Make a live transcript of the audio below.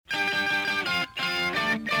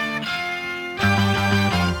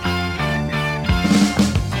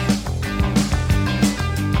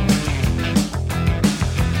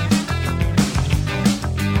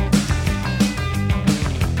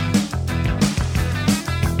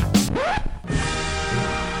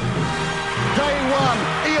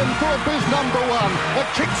for biz number one. A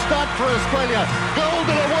kickstart for Australia. Gold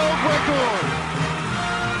and a world record.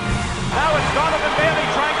 Now it's Donovan Bailey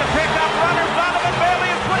trying to pick up runners. Donovan Bailey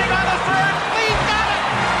is putting on a third. He's got it!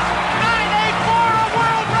 9.84, a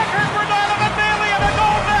world record for Donovan Bailey and a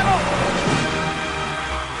gold medal.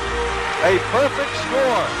 A perfect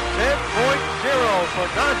score. 10.0 for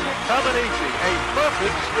Nadia Comaneci. A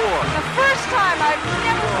perfect score. The first time I've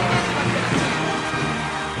never seen anyone get a team.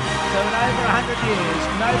 So in over 100 years,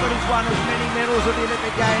 nobody's won as many medals at the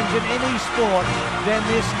Olympic Games in any sport than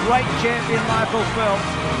this great champion, Michael Phelps.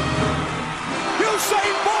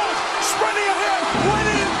 Usain Bolt sprinting ahead,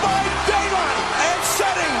 winning by daylight and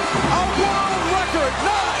setting a world record,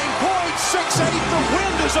 9.68. The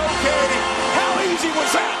wind is okay. How easy was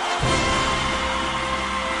that?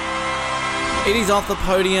 It is Off the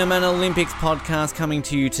Podium, an Olympics podcast coming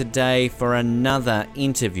to you today for another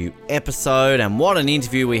interview episode. And what an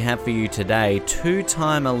interview we have for you today.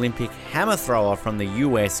 Two-time Olympic hammer thrower from the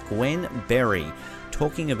US, Gwen Berry,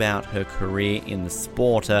 talking about her career in the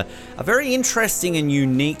sport. A very interesting and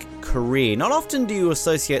unique career. Not often do you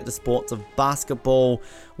associate the sports of basketball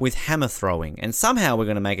with hammer throwing. And somehow we're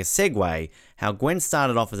going to make a segue how Gwen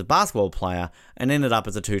started off as a basketball player and ended up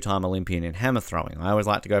as a two-time Olympian in hammer throwing. I always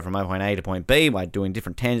like to go from point A to point B by doing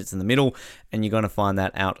different tangents in the middle, and you're going to find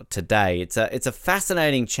that out today. It's a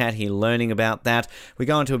fascinating chat here learning about that. We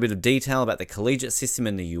go into a bit of detail about the collegiate system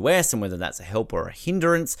in the US and whether that's a help or a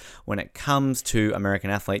hindrance when it comes to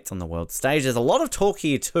American athletes on the world stage. There's a lot of talk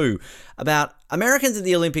here too about Americans at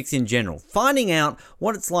the Olympics in general, finding out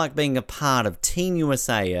what it's like being a part of Team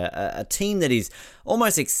USA, a team that is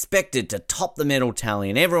almost expected to top the medal tally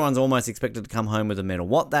and everyone's almost expected to come home with a medal,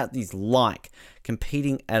 what that is like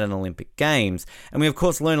competing at an Olympic Games. And we of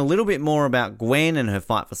course learn a little bit more about Gwen and her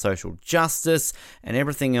fight for social justice and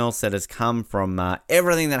everything else that has come from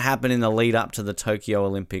everything that happened in the lead up to the Tokyo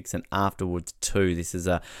Olympics and afterwards too. This is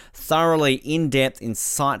a thoroughly in-depth,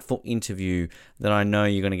 insightful interview that I know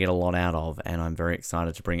you're going to get a lot out of, and I'm very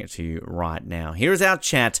excited to bring it to you right now. Here is our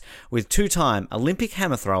chat with two-time Olympic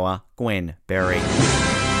hammer thrower Gwen Berry.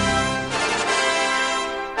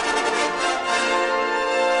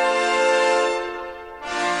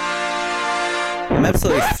 I'm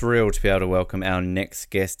absolutely thrilled to be able to welcome our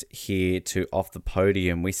next guest here to Off the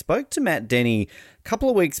Podium. We spoke to Matt Denny a couple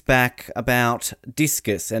of weeks back about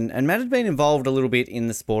discus, and Matt had been involved a little bit in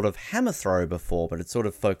the sport of hammer throw before, but had sort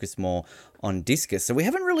of focused more on discus. So we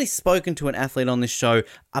haven't really spoken to an athlete on this show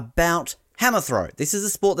about hammer throw. This is a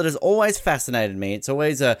sport that has always fascinated me. It's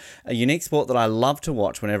always a unique sport that I love to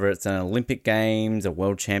watch whenever it's an Olympic Games, a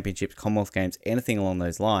World Championships, Commonwealth Games, anything along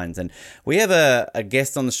those lines. And we have a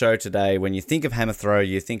guest on the show today. When you think of hammer throw,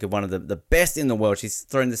 you think of one of the best in the world. She's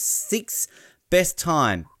thrown the sixth best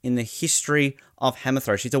time in the history of hammer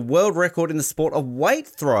throw. She's a world record in the sport of weight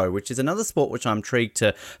throw, which is another sport which I'm intrigued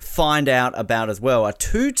to find out about as well. A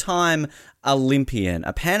two-time Olympian,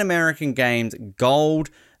 a Pan American Games gold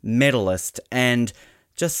medalist, and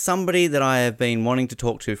just somebody that I have been wanting to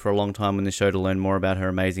talk to for a long time on the show to learn more about her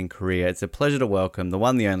amazing career. It's a pleasure to welcome the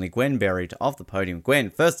one, the only Gwen Berry to Off the Podium. Gwen,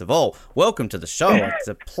 first of all, welcome to the show. It's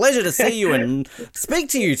a pleasure to see you and speak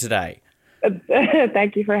to you today.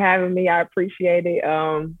 Thank you for having me. I appreciate it.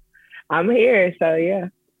 I'm here, so yeah.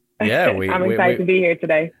 Yeah, I'm excited to be here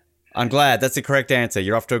today. I'm glad. That's the correct answer.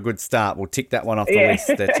 You're off to a good start. We'll tick that one off the list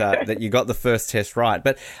that you got the first test right.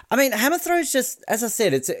 But I mean, hammer throw is just, as I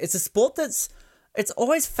said, it's a sport it's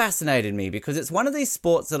always fascinated me because it's one of these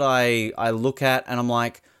sports that I look at and I'm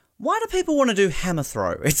like, why do people want to do hammer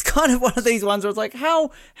throw? It's kind of one of these ones where it's like,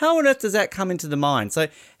 how on earth does that come into the mind? So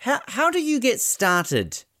how do you get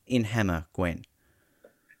started in hammer, Gwen?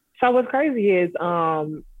 So what's crazy is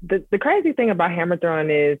the crazy thing about hammer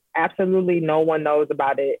throwing is absolutely no one knows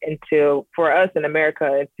about it until, for us in America,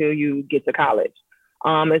 until you get to college.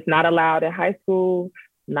 It's not allowed in high school,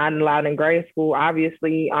 not allowed in grade school,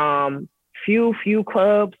 obviously. Few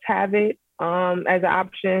clubs have it as an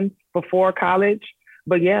option before college,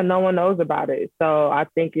 but yeah, no one knows about it. So I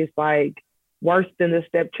think it's like worse than the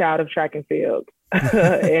stepchild of track and field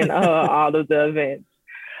in all of the events.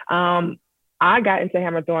 I got into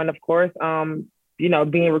hammer throwing, of course,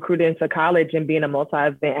 being recruited into college and being a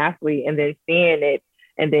multi-event athlete and then seeing it.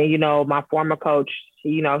 And then, my former coach,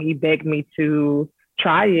 he begged me to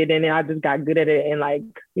try it. And then I just got good at it in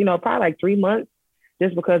probably like 3 months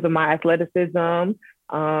just because of my athleticism.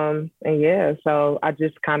 And yeah, so I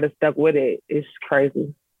just kind of stuck with it. It's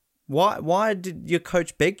crazy. Why did your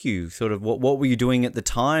coach beg you? Sort of what were you doing at the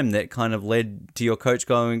time that kind of led to your coach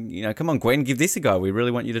going, come on, Gwen, give this a go. We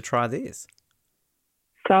really want you to try this.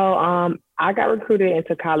 So I got recruited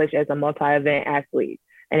into college as a multi-event athlete.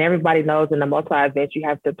 And everybody knows in the multi-events, you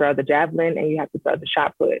have to throw the javelin and you have to throw the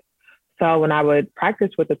shot put. So when I would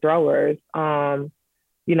practice with the throwers, the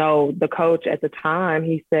coach at the time,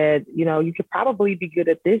 he said, you could probably be good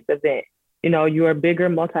at this event. You're a bigger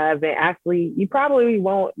multi-event athlete. You probably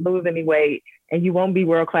won't lose any weight and you won't be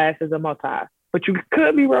world-class as a multi, but you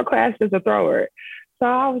could be world-class as a thrower. So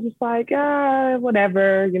I was just like,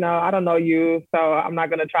 whatever, I don't know you, so I'm not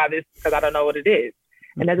going to try this because I don't know what it is.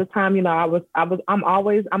 And at the time,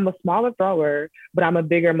 I'm a smaller thrower, but I'm a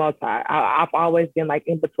bigger multi. I've always been like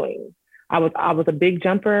in between. I was a big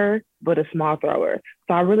jumper, but a small thrower.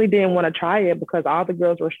 So I really didn't want to try it because all the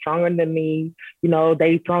girls were stronger than me.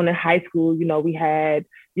 They thrown in high school. We had,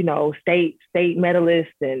 state medalists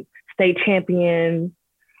and state champions.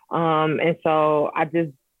 And so I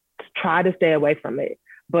just tried to stay away from it.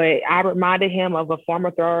 But I reminded him of a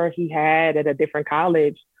former thrower he had at a different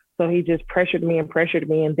college. So he just pressured me.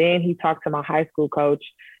 And then he talked to my high school coach.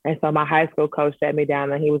 And so my high school coach sat me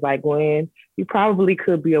down and he was like, Gwen, you probably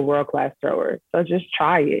could be a world-class thrower. So just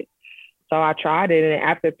try it. So I tried it. And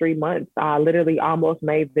after 3 months, I literally almost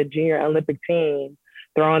made the junior Olympic team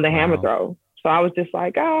throwing the hammer throw. So I was just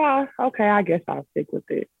like, okay, I guess I'll stick with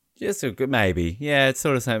it. Just a good, maybe. Yeah, it's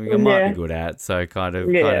sort of something I might be good at. So kind of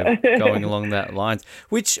going along that lines,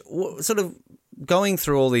 which sort of going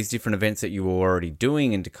through all these different events that you were already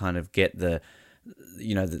doing and to kind of get the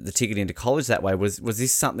ticket into college that way, was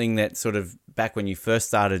this something that sort of back when you first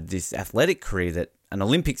started this athletic career that an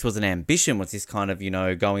Olympics was an ambition? Was this kind of,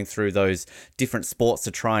 going through those different sports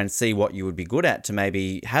to try and see what you would be good at to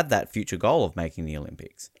maybe have that future goal of making the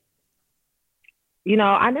Olympics?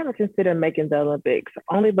 I never considered making the Olympics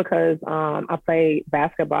only because I played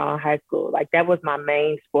basketball in high school. Like that was my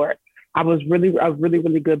main sport. I was a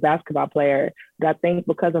really good basketball player, but I think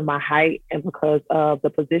because of my height and because of the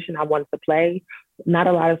position I wanted to play, not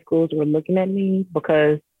a lot of schools were looking at me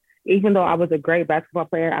because even though I was a great basketball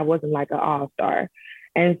player, I wasn't like an all-star.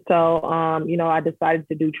 And so, I decided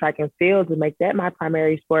to do track and field to make that my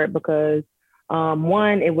primary sport because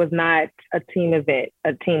one, it was not a team event,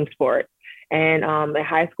 a team sport. And in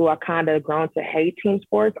high school, I kind of grown to hate team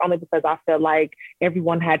sports only because I felt like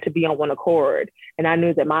everyone had to be on one accord. And I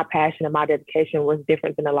knew that my passion and my dedication was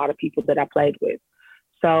different than a lot of people that I played with.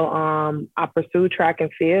 So I pursued track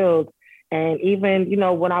and field. And even,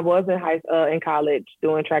 when I was in college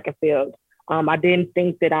doing track and field, I didn't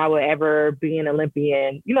think that I would ever be an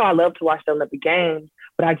Olympian. I love to watch the Olympic Games,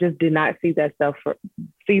 but I just did not see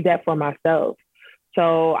that for myself.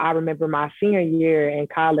 So I remember my senior year in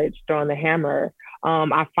college throwing the hammer,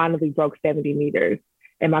 I finally broke 70 meters.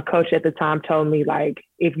 And my coach at the time told me, like,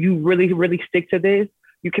 if you really, really stick to this,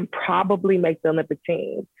 you can probably make the Olympic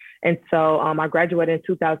team. And so I graduated in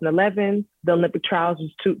 2011. The Olympic trials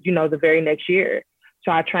was the very next year.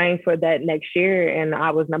 So I trained for that next year and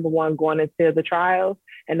I was number one going into the trials.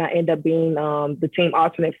 And I ended up being the team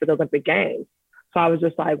alternate for the Olympic Games. So I was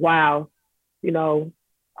just like, wow,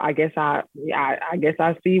 I guess I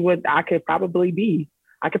see what I could probably be.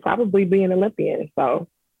 I could probably be an Olympian. So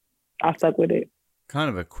I stuck with it. Kind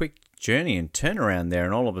of a quick journey and turnaround there.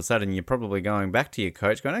 And all of a sudden you're probably going back to your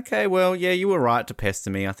coach going, okay, well, yeah, you were right to pester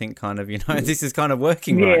me. I think kind of, this is kind of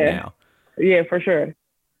working right now. Yeah, for sure.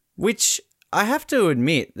 Which I have to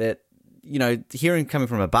admit that, hearing coming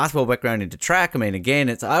from a basketball background into track, I mean, again,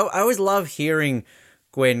 I always love hearing,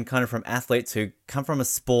 Gwen, kind of from athletes who come from a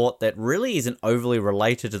sport that really isn't overly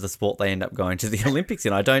related to the sport they end up going to the Olympics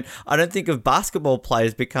in. I don't think of basketball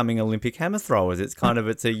players becoming Olympic hammer throwers.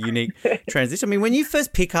 It's a unique transition. I mean, when you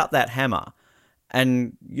first pick up that hammer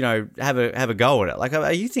and, have a go at it, like,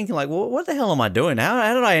 are you thinking like, well, what the hell am I doing?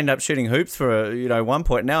 How did I end up shooting hoops for, one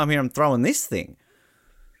point? Now I'm throwing this thing.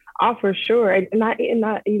 Oh, for sure. And not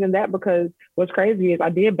even that, because what's crazy is I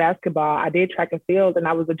did basketball, I did track and field, and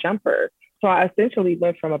I was a jumper. So I essentially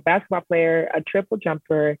went from a basketball player, a triple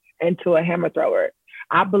jumper, into a hammer thrower.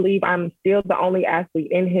 I believe I'm still the only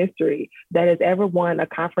athlete in history that has ever won a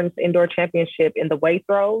conference indoor championship in the weight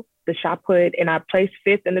throw, the shot put, and I placed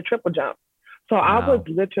 5th in the triple jump. So wow. I was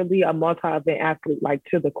literally a multi-event athlete, like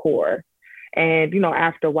to the core. And,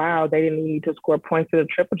 after a while, they didn't need to score points in the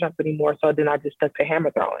triple jump anymore. So then I just stuck to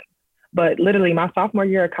hammer throwing. But literally my sophomore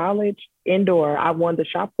year of college, indoor, I won the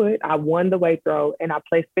shot put, I won the weight throw, and I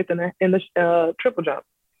placed 5th in the triple jump.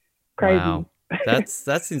 Crazy. Wow.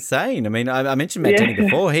 That's insane. I mean, I mentioned Matt Denny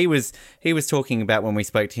before. He was talking about when we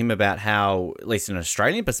spoke to him about how, at least in an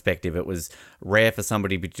Australian perspective, it was rare for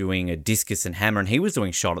somebody to be doing a discus and hammer, and he was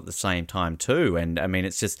doing shot at the same time too. And I mean,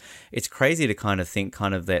 it's crazy to kind of think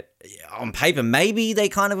kind of that on paper maybe they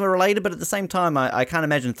kind of are related, but at the same time, I can't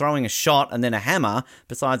imagine throwing a shot and then a hammer,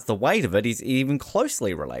 besides the weight of it, is even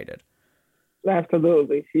closely related.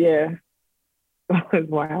 Absolutely. Yeah.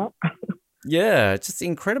 Wow. Yeah, it's just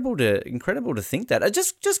incredible to think that.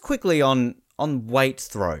 Just quickly on weight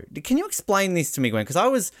throw. Can you explain this to me, Gwen? Because I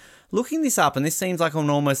was looking this up, and this seems like an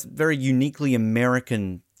almost very uniquely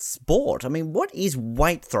American sport. I mean, what is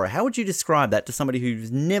weight throw? How would you describe that to somebody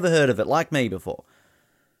who's never heard of it, like me, before?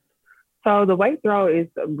 So the weight throw is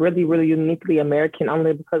really, really uniquely American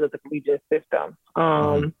only because of the collegiate system.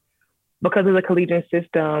 Because of the collegiate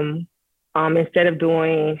system, instead of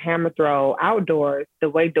doing hammer throw outdoors, the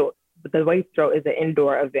weight throw is an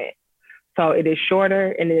indoor event. So it is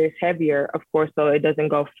shorter and it is heavier, of course, so it doesn't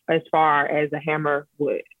go as far as a hammer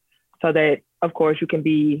would. So that, of course, you can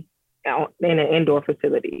be in an indoor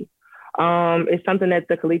facility. It's something that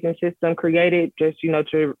the collegiate system created just,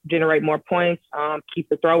 to generate more points, keep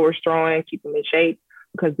the throwers throwing, keep them in shape,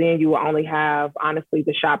 because then you will only have, honestly,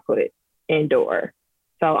 the shot put indoor.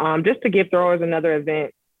 So just to give throwers another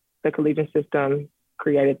event, the collegiate system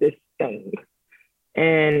created this thing.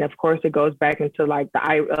 And of course, it goes back into like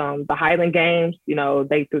the Highland Games.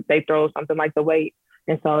 They throw something like the weight,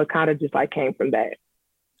 and so it kind of just like came from that.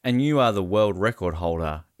 And you are the world record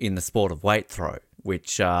holder in the sport of weight throw,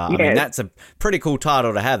 which I mean, that's a pretty cool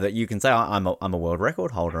title to have, that you can say I'm a world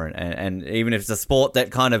record holder, and even if it's a sport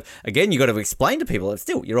that kind of, again, you got to explain to people, it's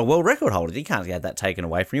still, you're a world record holder. You can't get that taken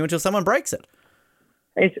away from you until someone breaks it.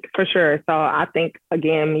 It's for sure. So I think,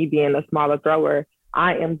 again, me being a smaller thrower,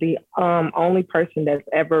 I am the only person that's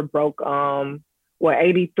ever broke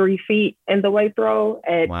 83 feet in the weight throw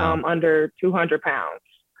at under 200 pounds.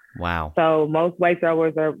 Wow. So most weight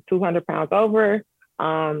throwers are 200 pounds over.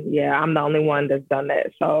 I'm the only one that's done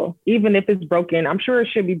that. So even if it's broken, I'm sure it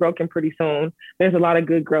should be broken pretty soon. There's a lot of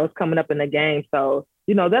good girls coming up in the game, so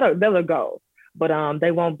that'll go. But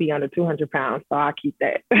they won't be under 200 pounds, so I'll keep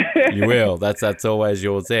that. You will. That's always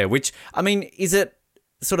yours there. Which, I mean, is it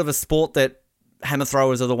sort of a sport that hammer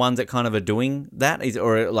throwers are the ones that kind of are doing that?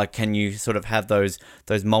 Or like, can you sort of have those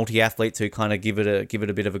multi-athletes who kind of give it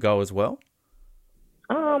a bit of a go as well?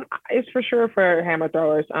 It's for sure for hammer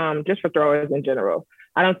throwers, just for throwers in general.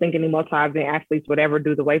 I don't think any multi-event athletes would ever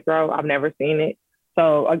do the weight throw. I've never seen it.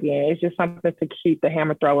 So again, it's just something to keep the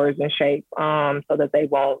hammer throwers in shape, so that they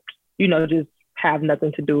won't, just have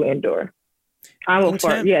nothing to do indoor.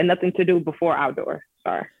 Nothing to do before outdoor.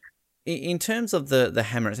 Sorry. In terms of the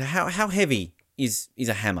hammer, how heavy is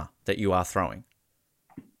a hammer that you are throwing?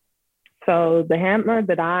 So the hammer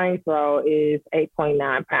that I throw is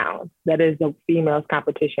 8.9 pounds. That is the female's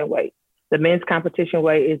competition weight. The men's competition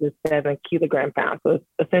weight is a 7 kilogram pound. So it's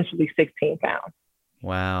essentially 16 pounds.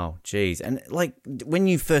 Wow, geez. And like, when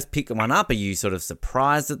you first pick one up, are you sort of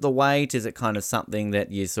surprised at the weight? Is it kind of something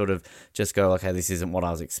that you sort of just go, okay, this isn't what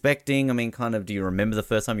I was expecting? I mean, kind of, do you remember the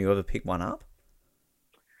first time you ever picked one up?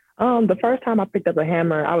 The first time I picked up a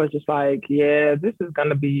hammer, I was just like, yeah, this is going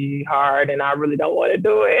to be hard and I really don't want to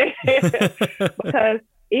do it. Because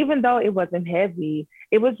even though it wasn't heavy,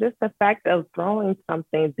 it was just the fact of throwing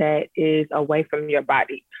something that is away from your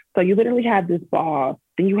body. So you literally have this ball,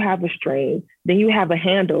 then you have a string, then you have a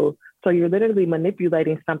handle. So you're literally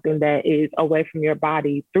manipulating something that is away from your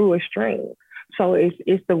body through a string. So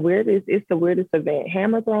it's the weirdest event.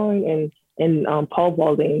 Hammer throwing and pole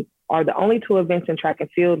vaulting are the only two events in track and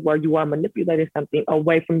field where you are manipulating something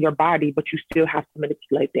away from your body, but you still have to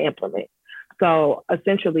manipulate the implement. So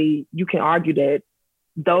essentially, you can argue that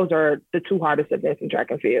those are the two hardest events in track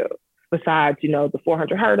and field, besides, the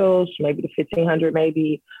 400 hurdles, maybe the 1500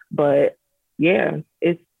 maybe. But yeah,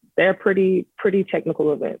 they're pretty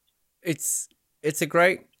technical events. It's a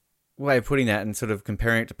great way of putting that and sort of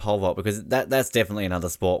comparing it to pole vault, because that's definitely another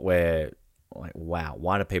sport where, like, wow,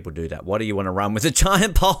 why do people do that? Why do you want to run with a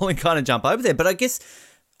giant pole and kind of jump over there? But I guess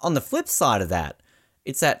on the flip side of that,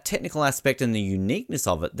 it's that technical aspect and the uniqueness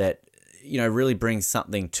of it that, really brings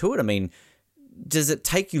something to it. I mean, does it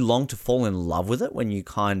take you long to fall in love with it when you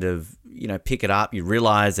kind of, pick it up, you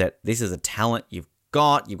realize that this is a talent you've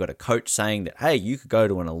got a coach saying that, hey, you could go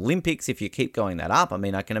to an Olympics if you keep going that up? I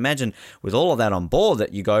mean, I can imagine with all of that on board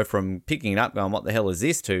that you go from picking it up going, what the hell is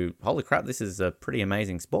this, to, holy crap, this is a pretty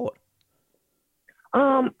amazing sport.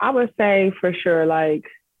 I would say for sure, like,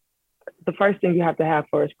 the first thing you have to have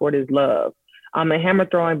for a sport is love. And hammer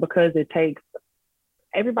throwing, because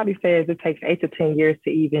everybody says it takes 8 to 10 years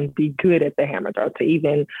to even be good at the hammer throw, to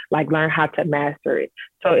even like learn how to master it.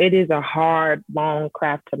 So it is a hard, long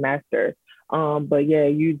craft to master. But yeah,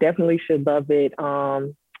 you definitely should love it.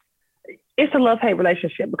 It's a love-hate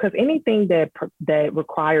relationship, because anything that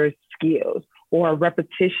requires skills or a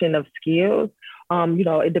repetition of skills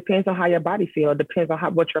It depends on how your body feels. It depends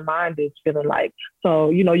on what your mind is feeling like. So,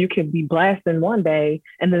 you can be blasting one day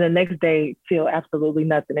and then the next day feel absolutely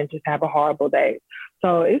nothing and just have a horrible day.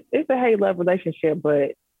 So it's a hate-love relationship,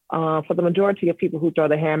 but for the majority of people who throw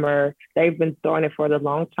the hammer, they've been throwing it for a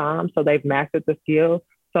long time. So they've mastered the skill.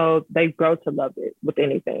 So they grow to love it with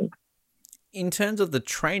anything. In terms of the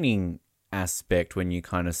training aspect, when you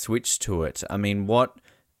kind of switch to it, I mean, what,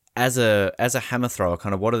 as a hammer thrower,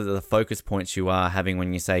 kind of what are the focus points you are having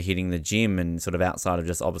when you say hitting the gym and sort of outside of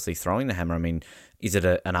just obviously throwing the hammer? I mean, is it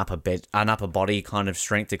an upper body kind of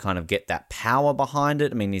strength to kind of get that power behind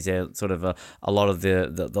it? I mean, is there sort of a lot of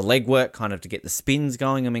the leg work kind of to get the spins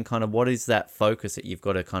going? I mean, kind of what is that focus that you've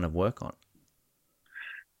got to kind of work on?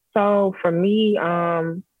 So for me,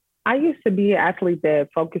 I used to be an athlete that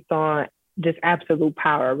focused on just absolute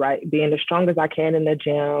power, right? Being as strong as I can in the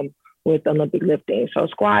gym with Olympic lifting. So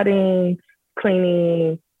squatting,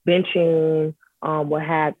 cleaning, benching, what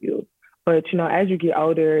have you. But, as you get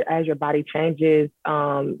older, as your body changes,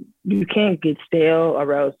 you can't get stale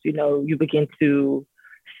or else, you begin to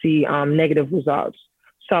see negative results.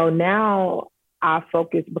 So now I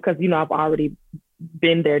focus because, I've already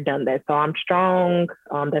been there, done that. So I'm strong.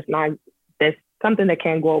 That's something that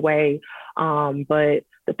can't go away. But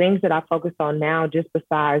the things that I focus on now, just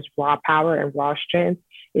besides raw power and raw strength,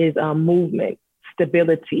 is movement,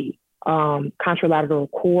 stability, contralateral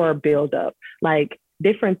core buildup, like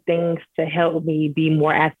different things to help me be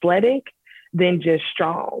more athletic than just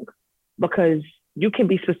strong. Because you can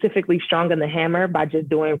be specifically strong in the hammer by just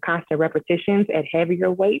doing constant repetitions at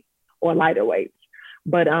heavier weights or lighter weights.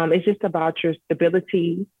 But it's just about your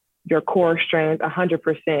stability, your core strength,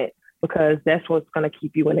 100%, because that's what's going to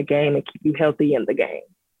keep you in the game and keep you healthy in the game.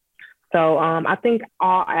 So I think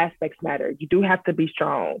all aspects matter. You do have to be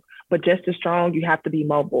strong, but just as strong, you have to be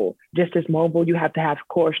mobile. Just as mobile, you have to have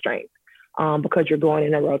core strength because you're going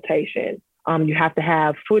in a rotation. You have to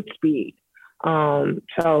have foot speed.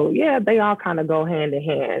 So yeah, they all kind of go hand in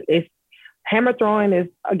hand. Hammer throwing is,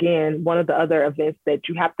 again, one of the other events that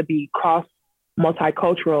you have to be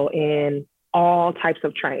multicultural in all types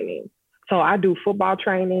of training. So I do football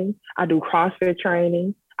training, I do CrossFit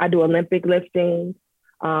training, I do Olympic lifting,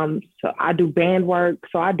 so I do band work,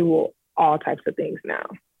 so I do all types of things now.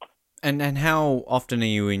 And how often are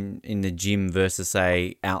you in the gym versus,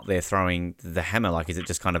 say, out there throwing the hammer? Like, is it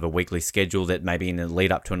just kind of a weekly schedule that maybe in the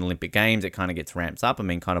lead up to an Olympic Games, it kind of gets ramps up? I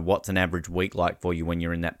mean, kind of what's an average week like for you when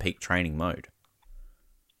you're in that peak training mode?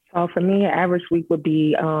 So for me, an average week would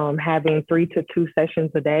be having 3 to 2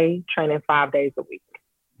 sessions a day, training 5 days a week.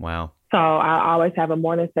 Wow. So I always have a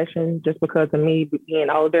morning session just because of me being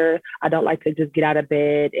older. I don't like to just get out of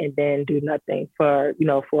bed and then do nothing for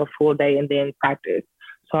a full day and then practice.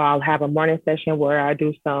 So I'll have a morning session where I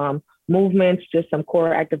do some movements, just some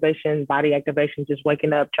core activation, body activation, just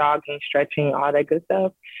waking up, jogging, stretching, all that good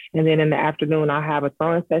stuff. And then in the afternoon, I'll have a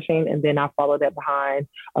throwing session, and then I'll follow that behind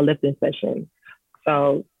a lifting session.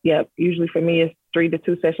 So, yeah, usually for me, it's 3 to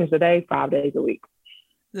 2 sessions a day, 5 days a week.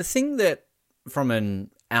 The thing that, from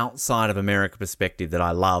an outside of America perspective, that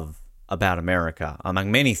I love about America,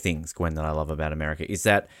 among many things, Gwen, that I love about America, is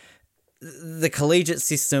that the collegiate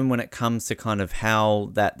system, when it comes to kind of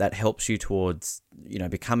how that helps you towards,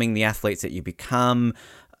 becoming the athletes that you become,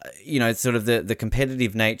 sort of the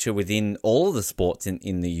competitive nature within all of the sports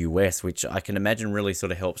in the US, which I can imagine really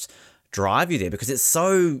sort of helps drive you there, because it's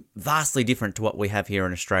so vastly different to what we have here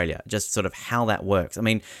in Australia, just sort of how that works. I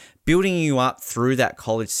mean, building you up through that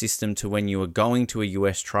college system to when you were going to a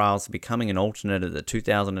US trials, becoming an alternate at the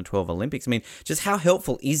 2012 Olympics. I mean, just how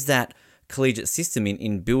helpful is that collegiate system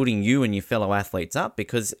in building you and your fellow athletes up?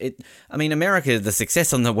 Because America, the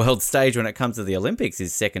success on the world stage when it comes to the Olympics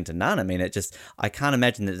is second to none. I mean, I can't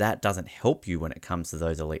imagine that doesn't help you when it comes to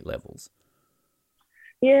those elite levels.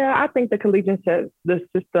 Yeah, I think the collegiate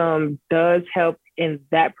system does help in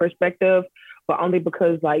that perspective, but only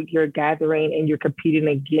because you're gathering and you're competing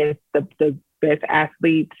against the best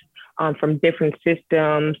athletes from different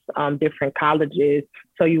systems, different colleges.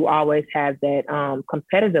 So you always have that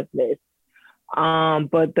competitiveness.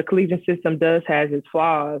 But the collegiate system does have its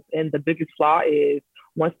flaws, and the biggest flaw is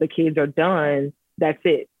once the kids are done, that's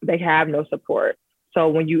it. They have no support. So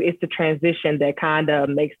when it's the transition that kind of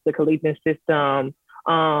makes the collegiate system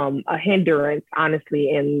a hindrance, honestly,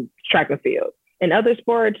 in track and field. In other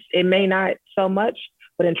sports, it may not so much,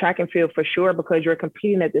 but in track and field for sure, because you're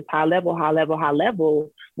competing at this high level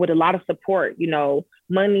with a lot of support,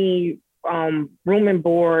 money, room and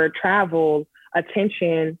board, travel,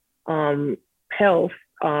 attention, health,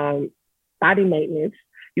 body maintenance.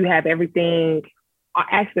 You have everything,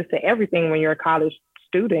 access to everything when you're a college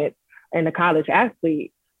student and a college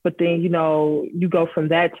athlete. but then, you go from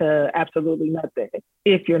that to absolutely nothing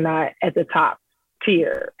if you're not at the top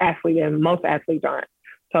tier athlete, and most athletes aren't.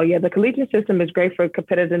 So yeah, the collegiate system is great for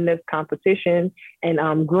competitiveness, competition,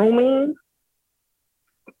 and grooming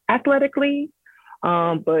athletically.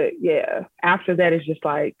 But yeah, after that, it's just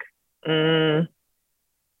like, it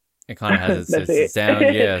kind of has its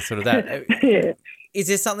sound, sort of that. Yeah. Is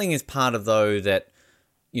there something as part of, though, that,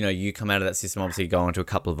 you come out of that system, obviously go on to a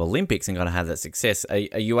couple of Olympics and kind of have that success. Are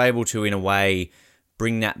you able to, in a way,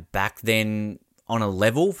 bring that back then on a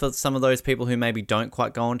level for some of those people who maybe don't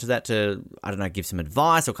quite go on to that to, I don't know, give some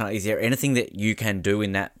advice, or is there anything that you can do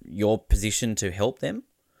in your position to help them?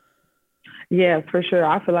 Yeah, for sure.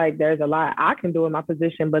 I feel like there's a lot I can do in my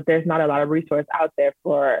position, but there's not a lot of resource out there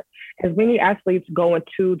for as many athletes go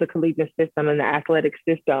into the collegiate system and the athletic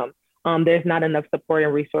system. There's not enough support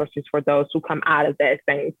and resources for those who come out of that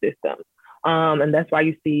same system. And that's why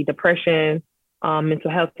you see depression,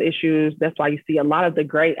 mental health issues. That's why you see a lot of the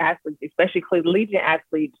great athletes, especially collegiate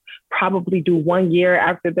athletes, probably do 1 year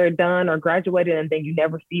after they're done or graduated, and then you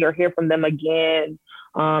never see or hear from them again.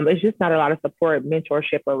 It's just not a lot of support,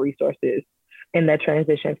 mentorship, or resources in that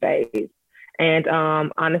transition phase. And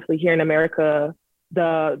honestly, here in America,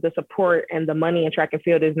 the support and the money in track and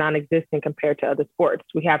field is non-existent compared to other sports.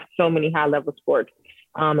 We have so many high-level sports.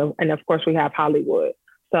 And of course, we have Hollywood.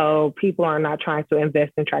 So people are not trying to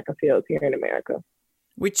invest in track and field here in America.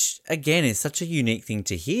 Which, again, is such a unique thing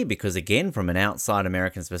to hear because, again, from an outside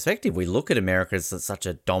American's perspective, we look at America as such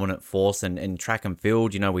a dominant force, and in track and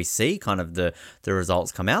field, we see kind of the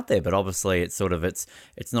results come out there, but obviously it's sort of, it's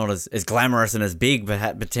not as glamorous and as big,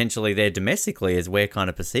 potentially there domestically, as we're kind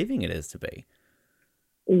of perceiving it as to be.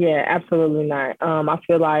 Yeah, absolutely not. I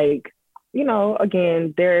feel like,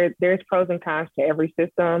 again, there's pros and cons to every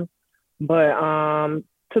system, but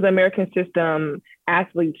to the American system,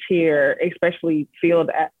 athletes here, especially field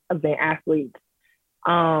event athletes,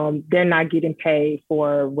 they're not getting paid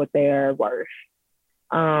for what they're worth.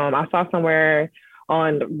 I saw somewhere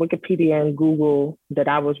on Wikipedia and Google that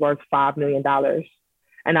I was worth $5 million,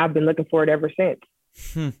 and I've been looking for it ever since.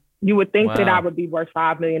 You would think that I would be worth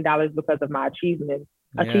 $5 million because of my achievements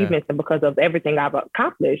and because of everything I've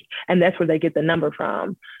accomplished. And that's where they get the number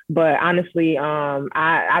from. But honestly,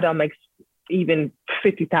 I don't make even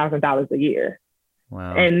 $50,000 a year.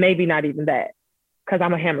 Wow. And maybe not even that, because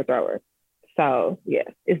I'm a hammer thrower. So yeah,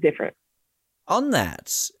 it's different. On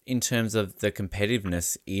that, in terms of the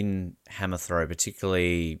competitiveness in hammer throw,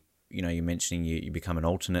 particularly, you're mentioning you become an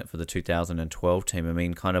alternate for the 2012 team. I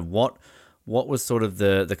mean, kind of what was sort of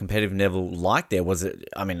the competitive level like there? Was it,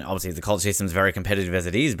 I mean, obviously the college system is very competitive as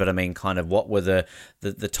it is, but I mean, kind of what were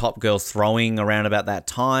the top girls throwing around about that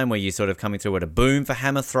time? Were you sort of coming through at a boom for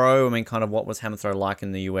hammer throw? I mean, kind of what was hammer throw like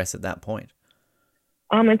in the US at that point?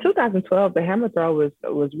 In 2012, the hammer throw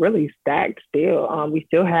was really stacked still. We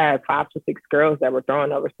still had 5 to 6 girls that were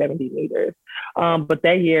throwing over 70 meters. But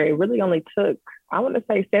that year, it really only took, I want to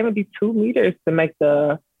say 72 meters to make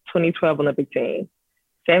the 2012 Olympic team.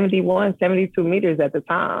 71, 72 meters at the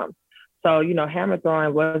time. So, hammer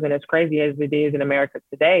throwing wasn't as crazy as it is in America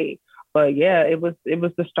today. But yeah, it was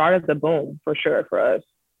the start of the boom for sure for us.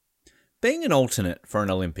 Being an alternate for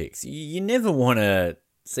an Olympics, you never want to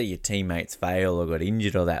see your teammates fail or got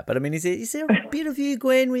injured or that. But I mean, is there a bit of you,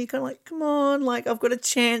 Gwen, where you're kind of like, come on, like I've got a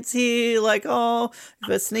chance here. Like, if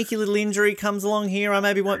a sneaky little injury comes along here, I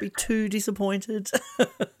maybe won't be too disappointed.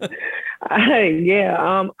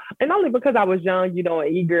 Yeah. And only because I was young,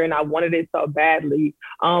 and eager, and I wanted it so badly.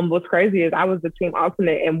 What's crazy is I was the team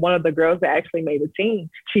alternate, and one of the girls that actually made the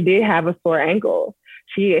team, she did have a sore ankle.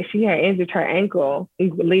 She had injured her ankle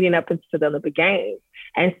leading up into the Olympic Games.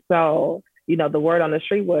 And so, the word on the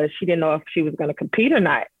street was she didn't know if she was going to compete or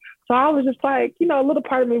not. So I was just like, a little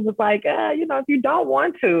part of me was like, if you don't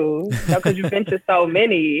want to, because you've been to so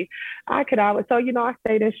many, I could always. So, I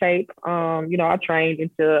stayed in shape. I trained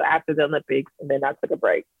until after the Olympics, and then I took a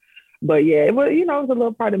break. But yeah, it was, it was a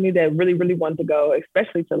little part of me that really, really wanted to go,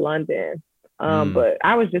 especially to London. But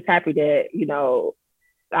I was just happy that,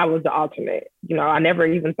 I was the alternate. I never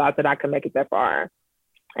even thought that I could make it that far.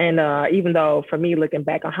 And even though for me, looking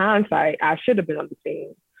back on hindsight, I should have been on the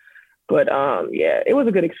team. But yeah, it was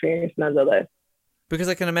a good experience nonetheless. Because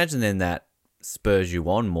I can imagine then that spurs you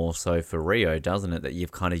on more so for Rio, doesn't it? That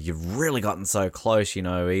you've really gotten so close,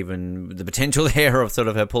 even the potential there of sort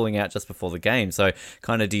of her pulling out just before the game. So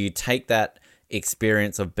kind of do you take that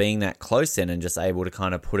experience of being that close then and just able to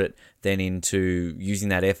kind of put it then into using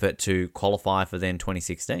that effort to qualify for then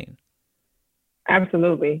 2016?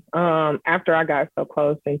 Absolutely. After I got so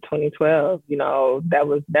close in 2012, that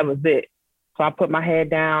was it. So I put my head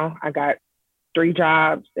down. I got 3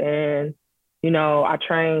 jobs, and I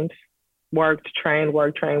trained, worked, trained,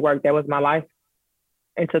 worked, trained, worked. That was my life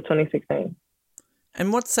until 2016.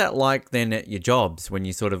 And what's that like then at your jobs when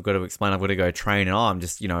you sort of got to explain, I've got to go train and I'm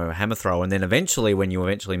just, a hammer thrower. And then eventually when you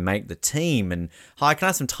eventually make the team and, hi, can I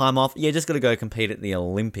have some time off? Yeah, just got to go compete at the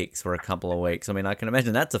Olympics for a couple of weeks. I mean, I can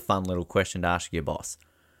imagine that's a fun little question to ask your boss.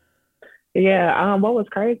 Yeah. What was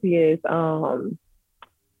crazy is, again,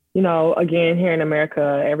 here in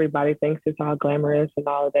America, everybody thinks it's all glamorous and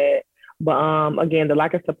all of that. But again, the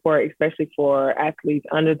lack of support, especially for athletes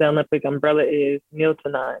under the Olympic umbrella, is nil to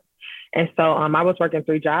none. And so I was working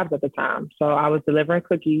 3 jobs at the time. So I was delivering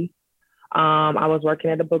cookies. I was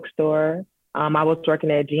working at a bookstore. I was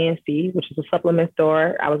working at GNC, which is a supplement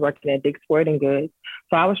store. I was working at Dick's Sporting Goods.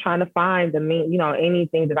 So I was trying to find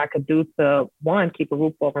anything that I could do to, one, keep a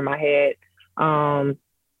roof over my head,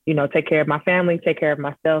 take care of my family, take care of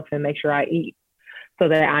myself, and make sure I eat so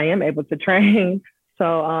that I am able to train.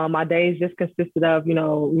 So my days just consisted of,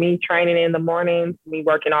 me training in the mornings, me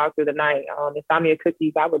working all through the night. Insomnia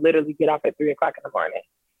cookies, I would literally get off at 3 o'clock in the morning.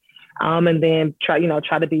 And then try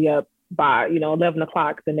to be up by, 11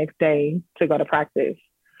 o'clock the next day to go to practice.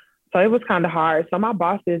 So it was kind of hard. So my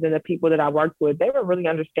bosses and the people that I worked with, they were really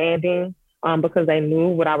understanding because they knew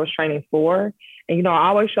what I was training for. And, I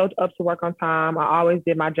always showed up to work on time. I always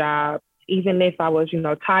did my job, even if I was,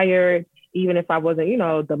 tired, even if I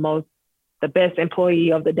wasn't, the best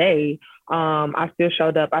employee of the day, I still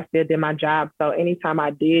showed up. I still did my job. So anytime I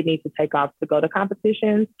did need to take off to go to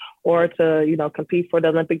competitions or to, compete for the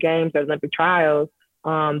Olympic Games or Olympic trials,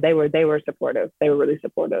 they were supportive. They were really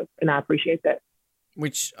supportive. And I appreciate that.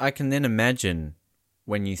 Which I can then imagine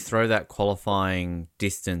when you throw that qualifying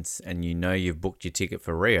distance and you've booked your ticket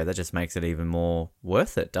for Rio, that just makes it even more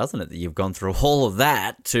worth it, doesn't it? That you've gone through all of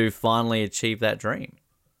that to finally achieve that dream.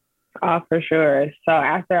 Oh, for sure. So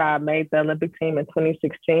after I made the Olympic team in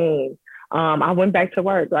 2016, I went back to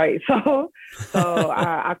work, right? So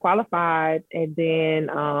I qualified, and then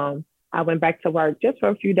I went back to work just for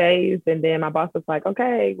a few days. And then my boss was like,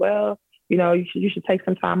 okay, well, you should take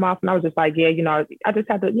some time off. And I was just like, yeah, I just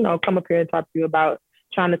had to, come up here and talk to you about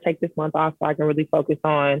trying to take this month off so I can really focus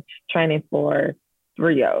on training for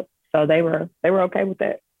Rio. So they were okay with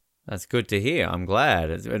that. That's good to hear. I'm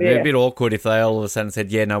glad. It'd be a bit awkward if they all of a sudden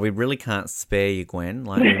said, yeah, no, we really can't spare you, Gwen.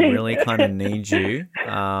 Like, we really kind of need you.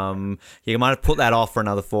 You might have put that off for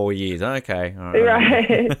another 4 years. Okay. All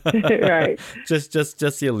right. Right. just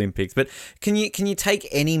the Olympics. But can you take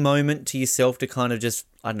any moment to yourself to kind of just,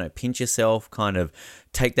 I don't know, pinch yourself, kind of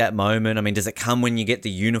take that moment? I mean, does it come when you get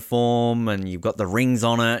the uniform and you've got the rings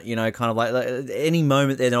on it, kind of like any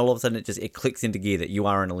moment then all of a sudden it clicks into gear that you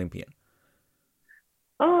are an Olympian?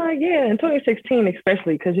 Yeah, in 2016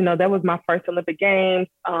 especially, because, that was my first Olympic Games.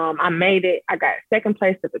 I made it. I got second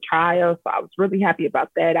place at the trials, so I was really happy about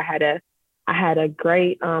that. I had a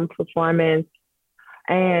great performance.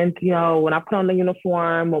 And, when I put on the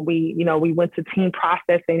uniform, when we went to team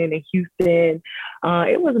processing in Houston,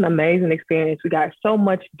 it was an amazing experience. We got so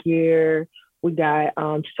much gear. We got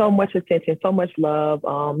so much attention, so much love,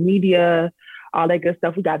 media, all that good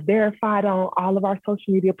stuff. We got verified on all of our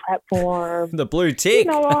social media platforms. The blue tick.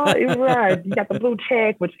 Right. You got the blue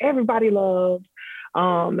check, which everybody loves.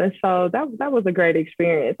 And so that was a great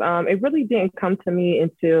experience. It really didn't come to me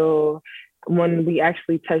until when we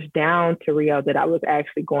actually touched down to Rio that I was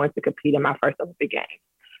actually going to compete in my first Olympic Games.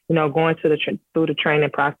 Going through the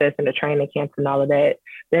training process and the training camps and all of that.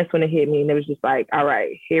 That's when it hit me, and it was just like, all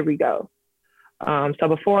right, here we go. So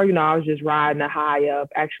before, I was just riding the high of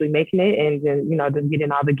actually making it and then, just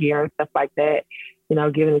getting all the gear and stuff like that,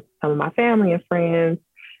 giving it to some of my family and friends.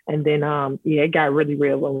 And then, it got really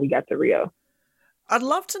real when we got to Rio. I'd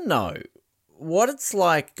love to know what it's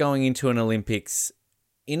like going into an Olympics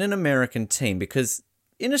in an American team, because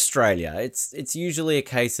in Australia, it's usually a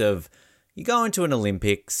case of you go into an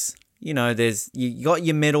Olympics, you got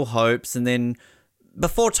your medal hopes, and then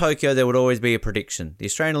before Tokyo, there would always be a prediction. The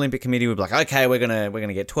Australian Olympic Committee would be like, okay, we're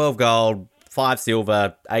gonna get 12 gold, 5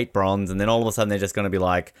 silver, 8 bronze, and then all of a sudden they're just going to be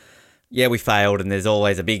like, yeah, we failed, and there's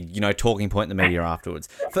always a big, talking point in the media afterwards.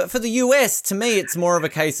 For the US, to me, it's more of a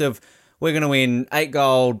case of we're going to win 8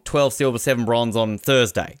 gold, 12 silver, 7 bronze on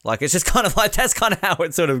Thursday. Like, it's just kind of like, that's kind of how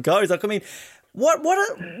it sort of goes. Like, I mean, what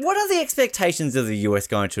are the expectations of the US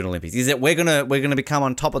going to an Olympics? Is it we're gonna become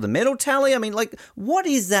on top of the medal tally? I mean, like, what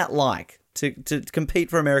is that like to compete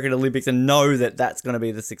for American Olympics and know that that's going to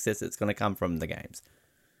be the success that's going to come from the games?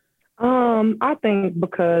 I think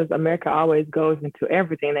because America always goes into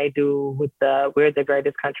everything they do with we're the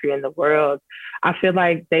greatest country in the world. I feel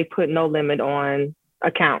like they put no limit on a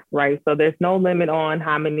count, right? So there's no limit on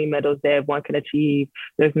how many medals that one can achieve.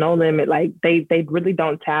 There's no limit. Like they really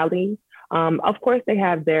don't tally. Of course, they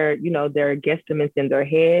have their, their guesstimates in their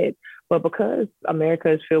head, but because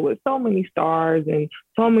America is filled with so many stars and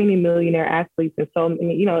so many millionaire athletes and so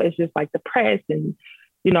many, it's just like the press and,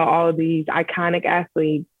 all of these iconic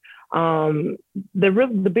athletes.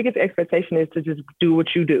 The biggest expectation is to just do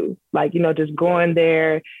what you do, like, just go in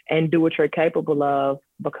there and do what you're capable of,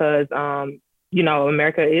 because,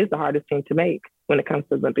 America is the hardest team to make when it comes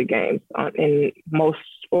to Olympic Games in most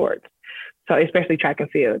sports. So especially track and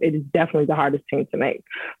field, it is definitely the hardest team to make.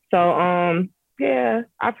 So, yeah,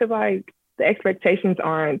 I feel like the expectations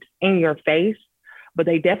aren't in your face, but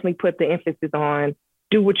they definitely put the emphasis on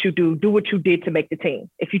do what you did to make the team.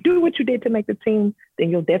 If you do what you did to make the team, then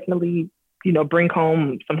you'll definitely, bring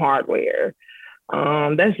home some hardware.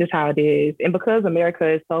 That's just how it is. And because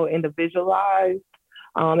America is so individualized,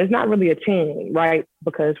 it's not really a team, right?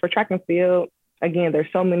 Because for track and field, again,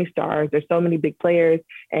 there's so many stars, there's so many big players,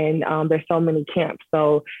 and there's so many camps.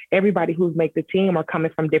 So everybody who's make the team are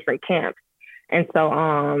coming from different camps. And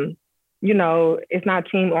so, it's not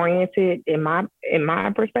team oriented in my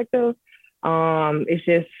perspective. It's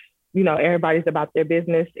just, everybody's about their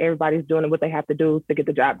business. Everybody's doing what they have to do to get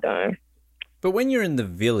the job done. But when you're in the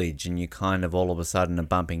village and you kind of all of a sudden are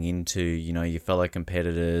bumping into, your fellow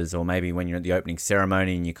competitors, or maybe when you're at the opening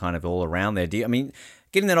ceremony and you're kind of all around there, getting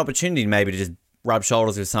that opportunity maybe to just rub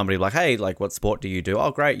shoulders with somebody like, hey, like, what sport do you do? Oh,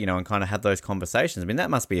 great, and kind of have those conversations. That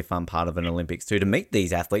must be a fun part of an Olympics too, to meet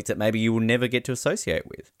these athletes that maybe you will never get to associate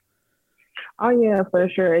with. Oh yeah, for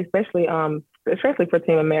sure. Especially for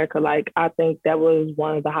Team America. Like, I think that was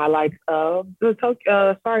one of the highlights of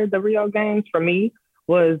the Rio Games for me,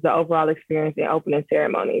 was the overall experience in opening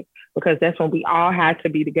ceremonies, because that's when we all had to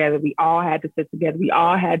be together. We all had to sit together. We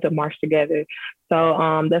all had to march together.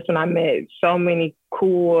 So that's when I met so many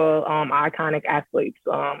cool, iconic athletes.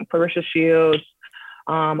 Clarissa Shields.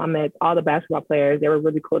 I met all the basketball players. They were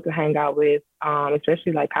really cool to hang out with,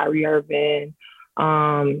 especially like Kyrie Irving.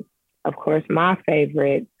 Of course, my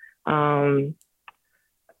favorite, Jimmy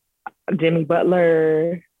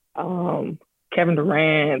Butler, Kevin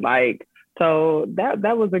Durant, like, so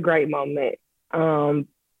that was a great moment. Yeah,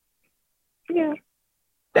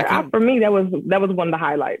 for me, that was one of the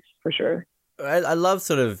highlights for sure. I love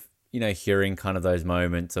sort of, hearing kind of those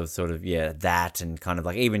moments of sort of, that, and kind of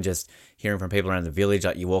like even just hearing from people around the village,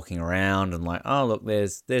 like you're walking around and like, oh, look,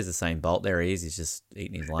 there's the same Bolt. There he is. He's just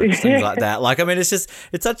eating his lunch, things like that. Like, it's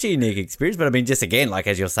such a unique experience. But just again, like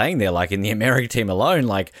as you're saying there, like in the American team alone,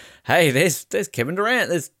 like, hey, there's Kevin Durant,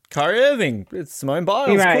 there's Kyrie Irving, it's Simone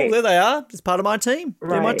Biles. Right. Cool, there they are. It's part of my team.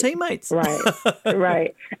 Right. They're my teammates. Right,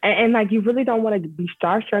 right. And like, you really don't want to be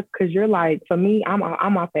starstruck, because you're like, for me, I'm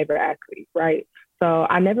my favorite athlete, right? So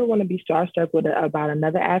I never want to be starstruck about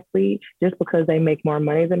another athlete just because they make more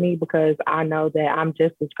money than me, because I know that I'm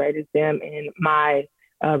just as great as them in my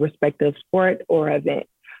respective sport or event.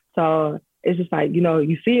 So it's just like,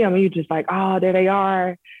 you see them and you're just like, oh, there they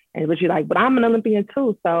are. But you're like, but I'm an Olympian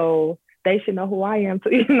too, so they should know who I am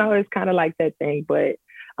too. It's kind of like that thing. But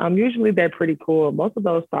usually they're pretty cool. Most of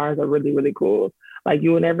those stars are really, really cool. Like,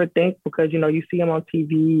 you would never think, because, you see them on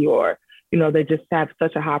TV, or they just have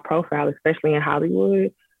such a high profile, especially in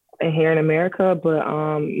Hollywood and here in America. But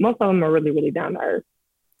most of them are really, really down to earth.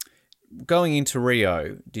 Going into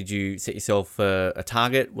Rio, did you set yourself a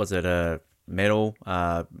target? Was it a medal,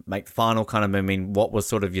 make the final kind of, what was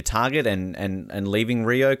sort of your target, and leaving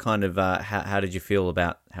Rio kind of, how did you feel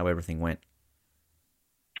about how everything went?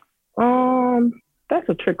 That's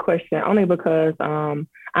a trick question, only because I'm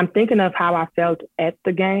thinking of how I felt at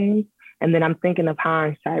the games. And then I'm thinking of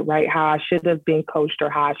hindsight, right? How I should have been coached,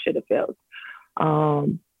 or how I should have felt.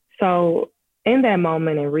 So in that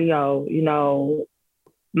moment in Rio,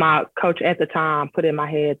 my coach at the time put in my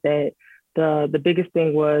head that the biggest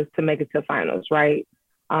thing was to make it to finals, right?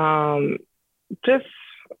 I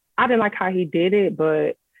didn't like how he did it,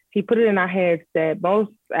 but he put it in our heads that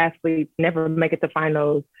most athletes never make it to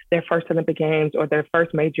finals, their first Olympic Games or their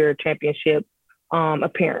first major championship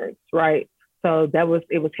appearance, right? So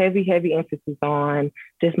it was heavy emphasis on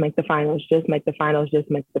just make the finals, just make the finals,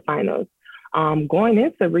 just make the finals. Going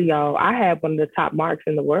into Rio, I had one of the top marks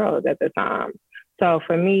in the world at the time. So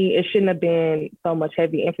for me, it shouldn't have been so much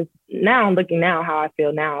heavy emphasis. Now, looking now, how I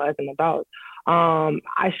feel now as an adult,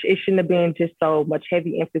 it shouldn't have been just so much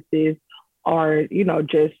heavy emphasis, or,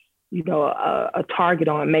 a target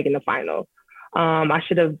on making the final.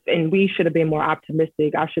 We should have been more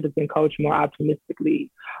optimistic. I should have been coached more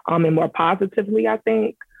optimistically, and more positively, I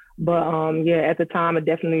think. But at the time, it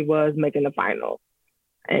definitely was making the final.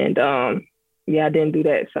 And I didn't do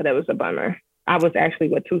that. So that was a bummer. I was actually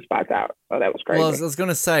with 2 spots out, so that was crazy. Well, I was going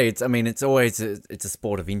to say, it's always it's a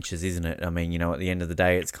sport of inches, isn't it? I mean, at the end of the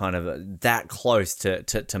day, it's kind of that close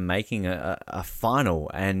to making a final,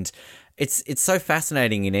 and it's so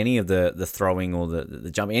fascinating in any of the throwing or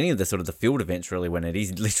the jumping, any of the sort of the field events, really, when it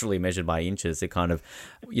is literally measured by inches. It kind of,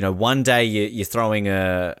 one day you're throwing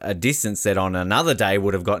a distance that on another day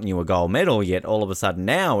would have gotten you a gold medal, yet all of a sudden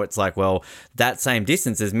now it's like, well, that same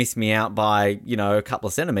distance has missed me out by, a couple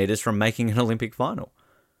of centimeters from making an Olympic final.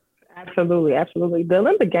 Absolutely, absolutely. The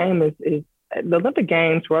Olympic game is the Olympic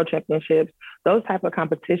Games, World Championships, those type of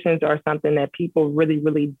competitions are something that people really,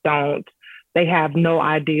 really don't. They have no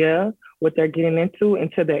idea what they're getting into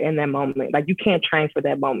until they're in that moment. Like, you can't train for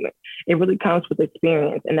that moment. It really comes with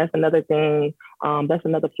experience. And that's another thing, that's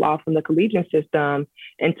another flaw from the collegiate system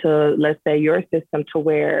into, let's say, your system, to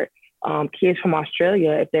where kids from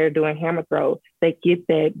Australia, if they're doing hammer throw, they get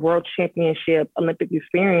that world championship Olympic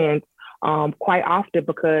experience quite often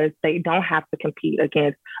because they don't have to compete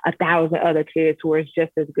against 1,000 other kids who are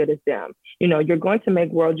just as good as them. You're going to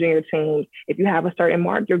make world junior teams. If you have a certain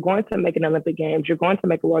mark, you're going to make an Olympic Games. You're going to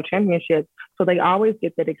make a world championship. So they always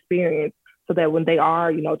get that experience so that when they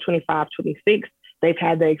are, 25, 26, they've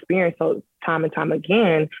had the experience so time and time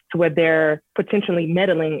again to where they're potentially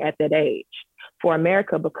medaling at that age. For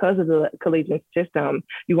America, because of the collegiate system,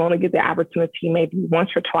 you only get the opportunity maybe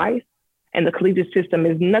once or twice. And the collegiate system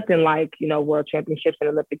is nothing like, world championships and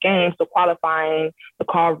Olympic Games. So qualifying, the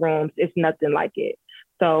call rooms, it's nothing like it.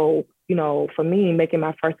 So, for me, making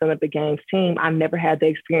my first Olympic Games team, I never had the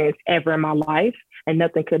experience ever in my life, and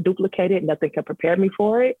nothing could duplicate it. Nothing could prepare me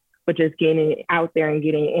for it, but just getting out there and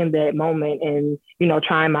getting in that moment and,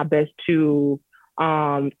 trying my best to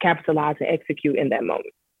capitalize and execute in that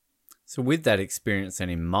moment. So with that experience then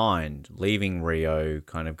in mind, leaving Rio,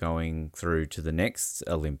 kind of going through to the next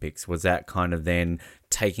Olympics, was that kind of then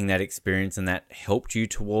taking that experience and that helped you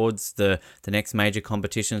towards the next major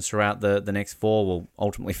competitions throughout the next 4, well,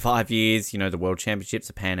 ultimately 5 years, the World Championships,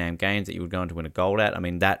 the Pan Am Games that you were going to win a gold at? I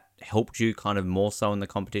mean, that helped you kind of more so in the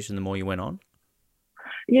competition the more you went on?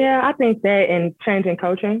 Yeah, I think that, and changing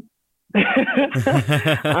coaching. That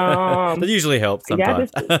usually helps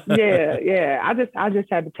sometimes. Yeah. I just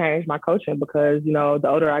had to change my coaching because, the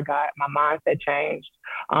older I got, my mindset changed.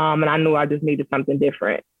 And I knew I just needed something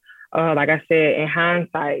different. Like I said, in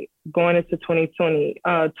hindsight, going into 2020,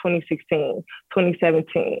 2016,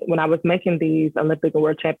 2017, when I was making these Olympic and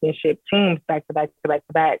World Championship teams back to back,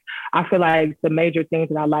 I feel like the major things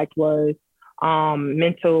that I liked was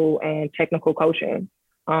mental and technical coaching.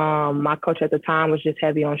 My coach at the time was just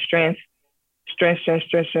heavy on strength.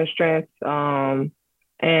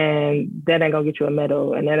 And that ain't gonna get you a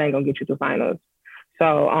medal, and that ain't gonna get you to finals.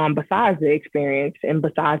 So besides the experience and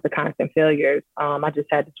besides the constant failures, I just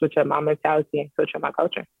had to switch up my mentality and switch up my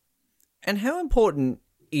coaching. And how important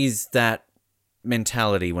is that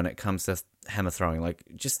mentality when it comes to hammer throwing? Like,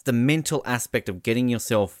 just the mental aspect of getting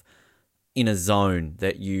yourself in a zone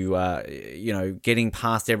that you getting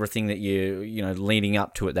past everything that leading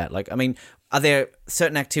up to it. That, like, I mean, are there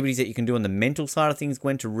certain activities that you can do on the mental side of things,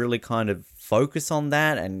 Gwen, to really kind of focus on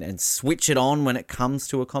that and switch it on when it comes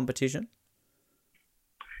to a competition?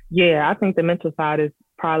 Yeah, I think the mental side is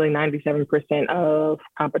probably 97% of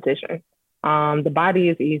competition. The body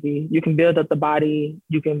is easy. You can build up the body.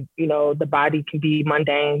 You can, the body can be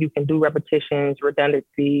mundane. You can do repetitions,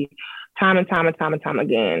 redundancy, time and time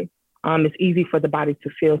again. It's easy for the body to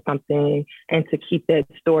feel something and to keep that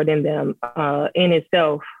stored in them in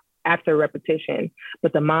itself after repetition.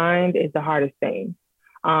 But the mind is the hardest thing.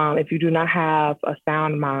 If you do not have a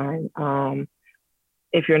sound mind,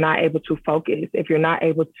 if you're not able to focus, if you're not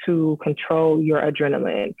able to control your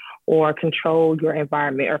adrenaline or control your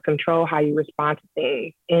environment or control how you respond to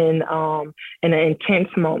things in an intense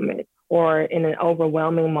moment or in an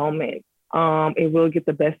overwhelming moment, it will get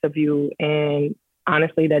the best of you. And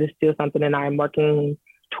honestly, that is still something that I'm working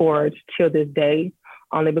towards till this day,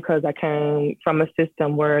 only because I came from a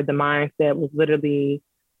system where the mindset was literally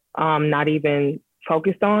not even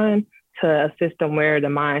focused on, to a system where the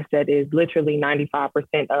mindset is literally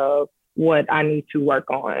 95% of what I need to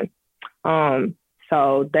work on.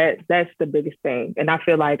 So that's the biggest thing. And I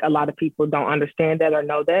feel like a lot of people don't understand that or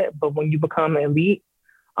know that, but when you become elite,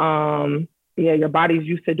 your body's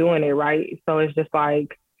used to doing it, right? So it's just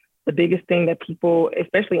like the biggest thing that people,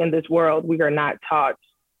 especially in this world, we are not taught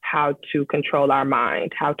how to control our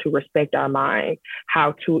mind, how to respect our mind,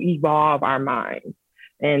 how to evolve our mind.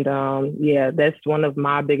 And that's one of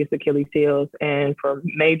my biggest Achilles heels. And for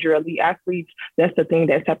major elite athletes, that's the thing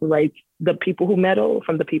that separates the people who medal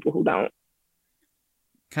from the people who don't.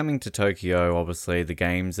 coming to Tokyo, obviously the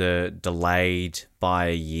games are delayed by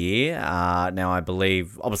a year. Now, I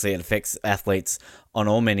believe, obviously, it affects athletes on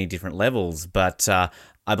all many different levels, but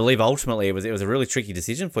I believe ultimately it was a really tricky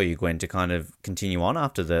decision for you, Gwen, to kind of continue on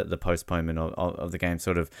after the postponement of the game.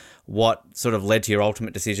 What sort of led to your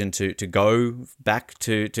ultimate decision to go back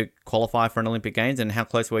to qualify for an Olympic Games, and how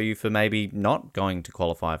close were you for maybe not going to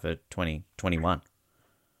qualify for 2021?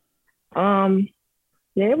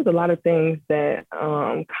 Yeah, it was a lot of things that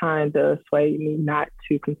kind of swayed me not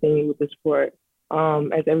to continue with the sport.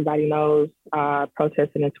 As everybody knows, I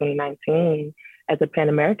protested in 2019 at the Pan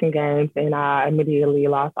American Games, and I immediately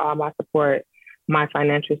lost all my support, my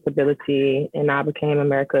financial stability, and I became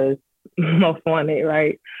America's most wanted,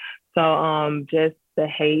 right? So just the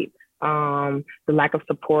hate, the lack of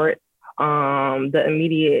support, the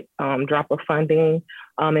immediate drop of funding,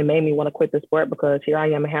 it made me want to quit the sport, because here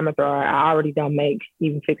I am, a hammer thrower. I already don't make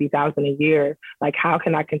even $50,000 a year. Like, how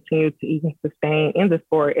can I continue to even sustain in the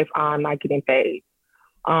sport if I'm not getting paid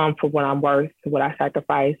for what I'm worth, what I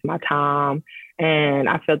sacrifice, my time? And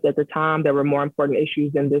I felt at the time there were more important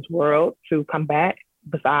issues in this world to combat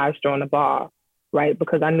besides throwing the ball, right?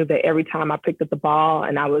 Because I knew that every time I picked up the ball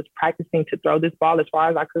and I was practicing to throw this ball as far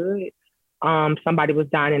as I could, somebody was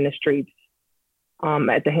dying in the streets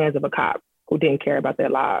at the hands of a cop who didn't care about their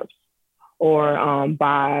lives, or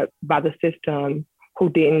by the system who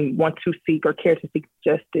didn't want to seek or care to seek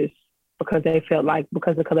justice because they felt like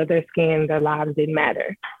because of the color of their skin, their lives didn't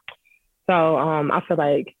matter. So I feel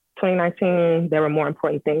like 2019, there were more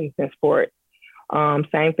important things in sport.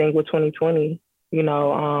 Same thing with 2020,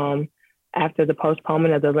 after the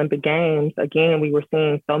postponement of the Olympic Games, again, we were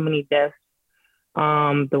seeing so many deaths.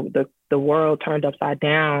 The world turned upside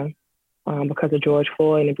down because of George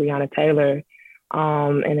Floyd and Breonna Taylor,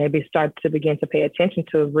 and they started to begin to pay attention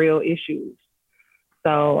to real issues.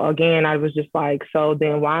 So again, I was just like, so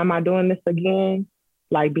then why am I doing this again?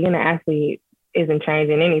 Like, being an athlete isn't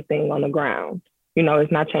changing anything on the ground.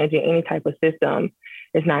 It's not changing any type of system.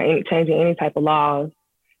 It's not changing any type of laws.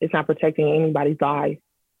 It's not protecting anybody's life.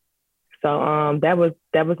 So that was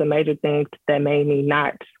a major thing that made me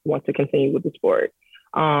not want to continue with the sport.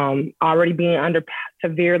 Already being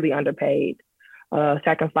severely underpaid,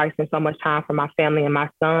 sacrificing so much time for my family and my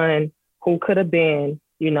son, who could have been,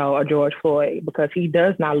 a George Floyd, because he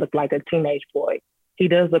does not look like a teenage boy. He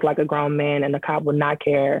does look like a grown man, and the cop would not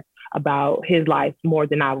care about his life more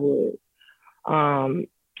than I would.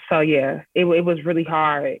 So yeah, it was really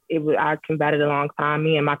hard. I combated a long time.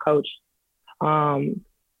 Me and my coach,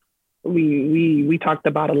 we talked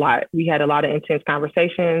about a lot. We had a lot of intense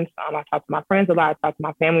conversations. I talked to my friends a lot, talked to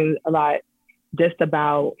my family a lot, just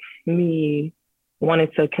about me wanting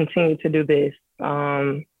to continue to do this,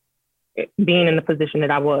 being in the position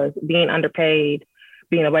that I was, being underpaid,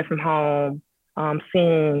 being away from home,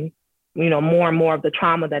 seeing, more and more of the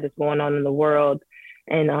trauma that is going on in the world,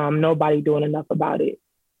 and nobody doing enough about it.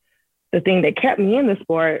 The thing that kept me in the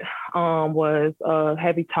sport was a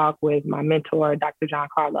heavy talk with my mentor, Dr. John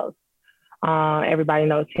Carlos. Everybody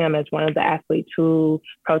knows him as one of the athletes who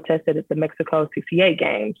protested at the Mexico 68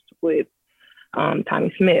 Games with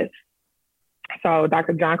Tommy Smith. So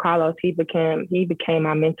Dr. John Carlos, he became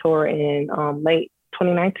my mentor in late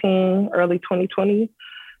 2019, early 2020.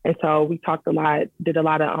 And so we talked a lot, did a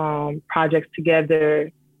lot of projects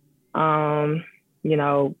together, worked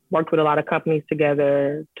with a lot of companies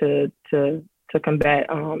together to combat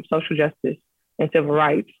social justice and civil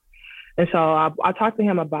rights. And so I talked to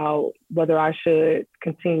him about whether I should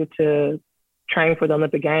continue to train for the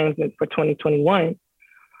Olympic Games for 2021.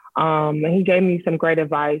 And he gave me some great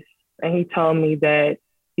advice. And he told me that,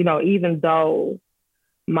 even though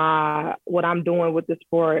what I'm doing with the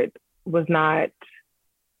sport was not,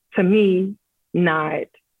 to me, not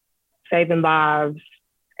saving lives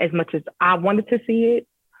as much as I wanted to see it,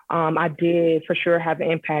 I did for sure have an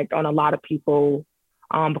impact on a lot of people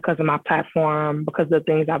because of my platform, because of the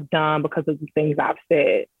things I've done, because of the things I've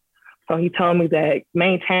said. So he told me that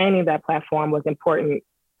maintaining that platform was important,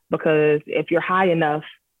 because if you're high enough,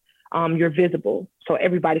 you're visible, so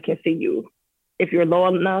everybody can see you. If you're low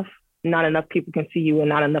enough, not enough people can see you, and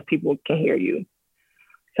not enough people can hear you.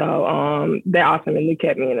 So that ultimately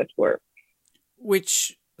kept me in the sport.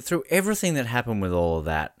 Which, through everything that happened with all of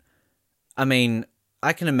that, I mean,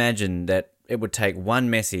 I can imagine that it would take one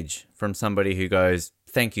message from somebody who goes,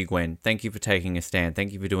 "Thank you, Gwen. Thank you for taking a stand.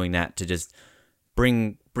 Thank you for doing that," to just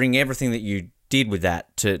bring everything that you did with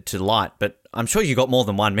that to light. But I'm sure you got more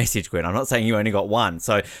than one message, Gwen. I'm not saying you only got one.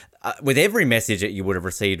 So with every message that you would have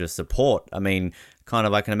received as support, I mean, kind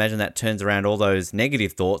of, I can imagine that turns around all those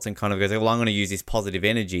negative thoughts and kind of goes, well, I'm going to use this positive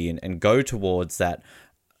energy and go towards that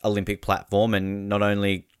Olympic platform and not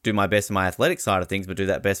only do my best in my athletic side of things, but do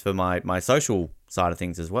that best for my social side of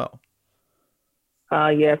things as well.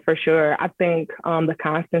 Yeah, for sure. I think the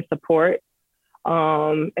constant support,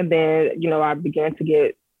 and then I began to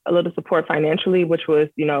get a little support financially, which was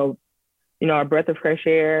a breath of fresh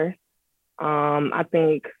air. I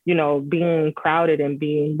think being crowded and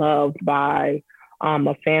being loved by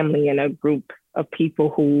a family and a group of people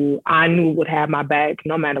who I knew would have my back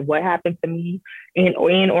no matter what happened to me in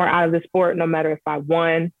or out of the sport, no matter if I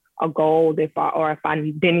won a gold, if I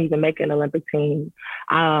didn't even make an Olympic team,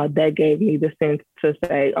 that gave me the sense to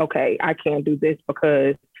say, okay, I can do this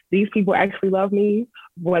because these people actually love me,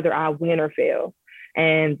 whether I win or fail.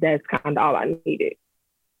 And that's kind of all I needed.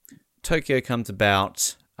 Tokyo comes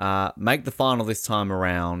about, make the final this time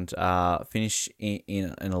around, finish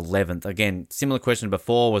in 11th. Again, similar question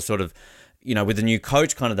before was sort of, with the new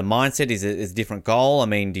coach, kind of the mindset is a different goal. I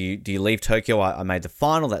mean, do you leave Tokyo? I made the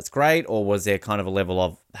final, that's great. Or was there kind of a level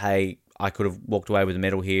of, hey, I could have walked away with a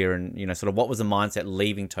medal here, and sort of what was the mindset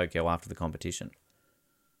leaving Tokyo after the competition?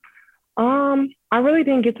 I really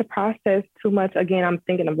didn't get to process too much. Again, I'm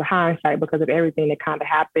thinking of the hindsight because of everything that kind of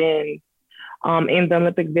happened in the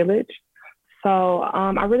Olympic Village. So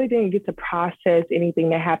I really didn't get to process anything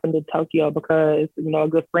that happened in Tokyo because a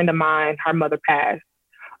good friend of mine, her mother passed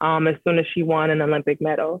as soon as she won an Olympic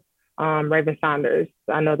medal. Raven Saunders.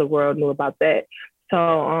 I know the world knew about that. So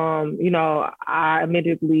I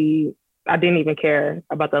didn't even care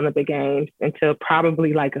about the Olympic Games until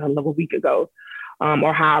probably like a week ago.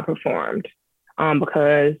 Or how I performed,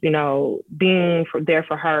 because, being there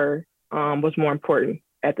for her was more important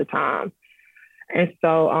at the time. And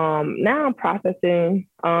so now I'm processing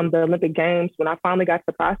the Olympic Games. When I finally got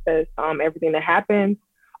to process everything that happened,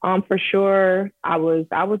 for sure, I was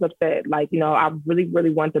upset. Like, I really,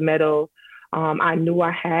 really want the medal. I knew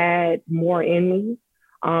I had more in me,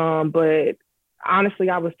 but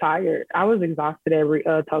honestly, I was tired. I was exhausted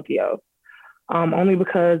at Tokyo. Only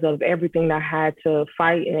because of everything that I had to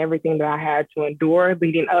fight and everything that I had to endure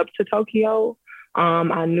leading up to Tokyo.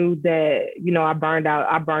 I knew that, I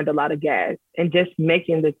burned a lot of gas, and just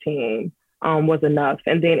making the team was enough.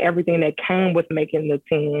 And then everything that came with making the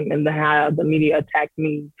team and how the media attacked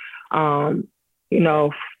me, from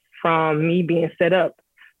me being set up,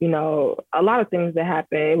 a lot of things that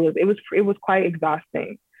happened. It was quite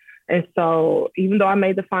exhausting. And so even though I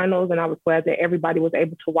made the finals and I was glad that everybody was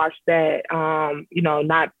able to watch that,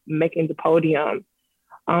 not making the podium,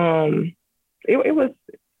 I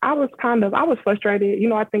was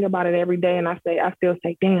frustrated. I think about it every day and I still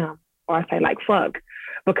say, damn, or I say like, fuck,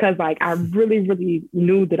 because like, I really, really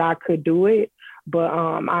knew that I could do it. But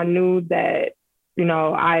I knew that,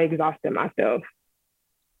 I exhausted myself.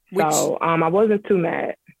 So I wasn't too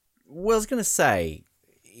mad. Well, I was going to say,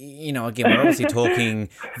 again, we're obviously talking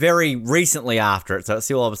very recently after it, so it's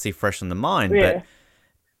still obviously fresh in the mind. Yeah.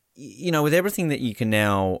 But, with everything that you can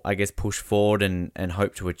now, I guess, push forward and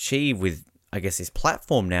hope to achieve with, I guess, this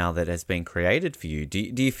platform now that has been created for you, do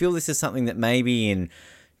you feel this is something that maybe in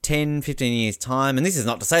 10, 15 years' time, and this is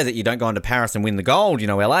not to say that you don't go into Paris and win the gold,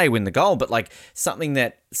 LA win the gold, but like something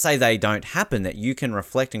that, say they don't happen, that you can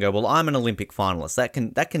reflect and go, well, I'm an Olympic finalist.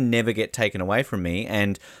 That can never get taken away from me,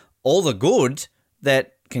 and all the good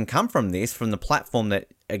that can come from this, from the platform that,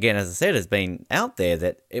 again, as I said, has been out there,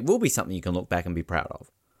 that it will be something you can look back and be proud of.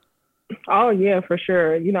 Oh yeah, for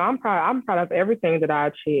sure. I'm proud of everything that I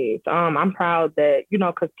achieved. I'm proud that,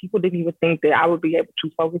 because people didn't even think that I would be able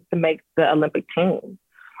to focus to make the Olympic team.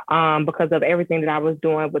 Because of everything that I was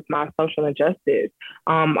doing with my social injustice,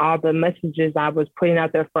 all the messages I was putting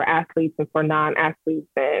out there for athletes and for non-athletes,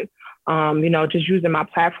 and just using my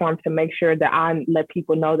platform to make sure that I let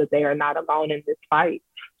people know that they are not alone in this fight.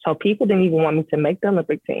 So people didn't even want me to make the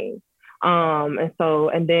Olympic team. And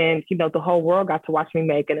then, the whole world got to watch me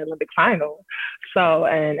make an Olympic final. So,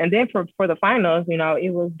 and then for the finals,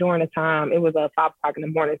 it was during the time, it was 5 o'clock in the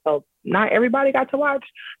morning. So not everybody got to watch.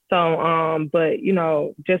 So, but,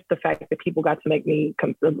 just the fact that people got to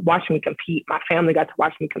watch me compete, my family got to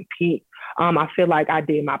watch me compete. I feel like I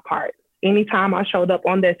did my part. Anytime I showed up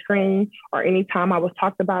on that screen or anytime I was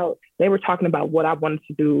talked about, they were talking about what I wanted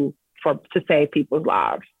to do to save people's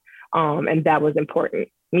lives. And that was important.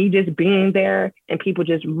 Me just being there and people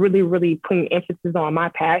just really, really putting emphasis on my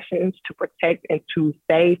passions to protect and to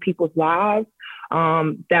save people's lives.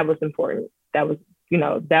 That was important. That was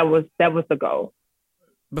the goal.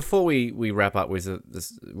 Before we wrap up with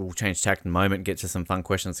this, we'll change tack in a moment, get to some fun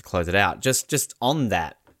questions to close it out. Just on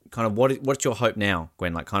that, kind of what's your hope now,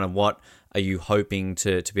 Gwen? Like, kind of what are you hoping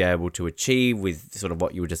to be able to achieve with sort of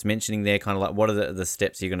what you were just mentioning there? Kind of like, what are the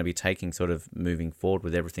steps you're going to be taking sort of moving forward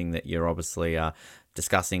with everything that you're obviously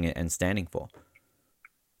discussing and standing for?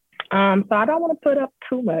 So I don't want to put up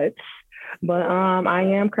too much, but I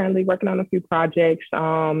am currently working on a few projects.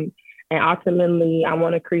 And ultimately, I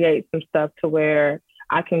want to create some stuff to where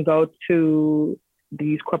I can go to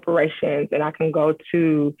these corporations and I can go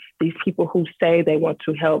to these people who say they want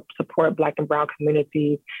to help support Black and Brown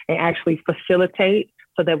communities and actually facilitate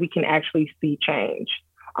so that we can actually see change.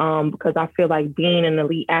 Because I feel like being an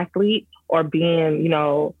elite athlete or being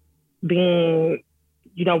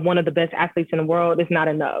one of the best athletes in the world is not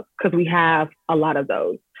enough because we have a lot of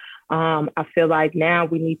those. I feel like now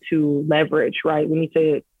we need to leverage, right? We need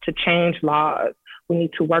to change laws. We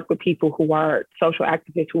need to work with people who are social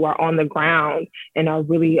activists, who are on the ground and are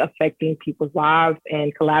really affecting people's lives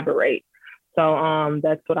and collaborate. So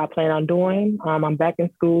that's what I plan on doing. I'm back in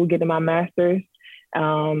school, getting my master's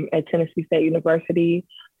at Tennessee State University.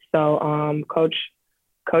 So Coach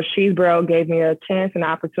Cheeseborough gave me a chance and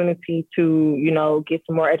opportunity to, get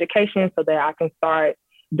some more education so that I can start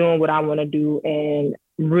doing what I want to do and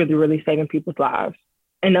really, really saving people's lives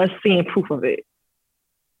and us seeing proof of it.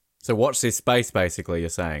 So watch this space, basically, you're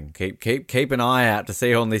saying. Keep an eye out to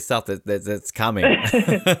see all this stuff that's coming.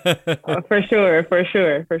 For sure.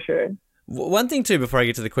 One thing, too, before I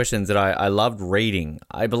get to the questions that I loved reading,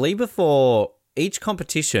 I believe before each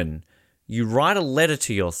competition, you write a letter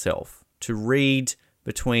to yourself to read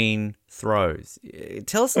between throws.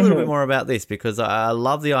 Tell us a little bit more about this, because I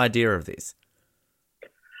love the idea of this.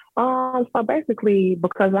 So basically,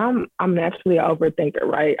 because I'm naturally an overthinker,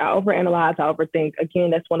 right? I overanalyze, I overthink.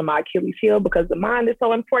 Again, that's one of my Achilles heels because the mind is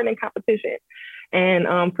so important in competition.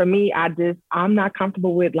 And for me, I'm not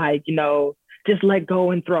comfortable with just let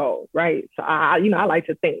go and throw, right? So I like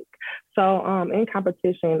to think. So in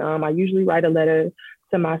competition, I usually write a letter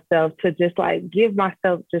to myself to just give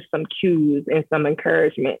myself just some cues and some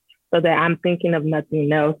encouragement so that I'm thinking of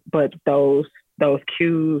nothing else but those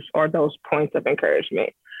cues or those points of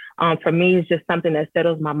encouragement. For me, it's just something that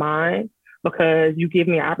settles my mind because you give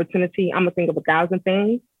me an opportunity. I'm gonna think of 1,000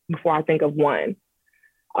 things before I think of one.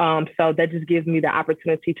 So that just gives me the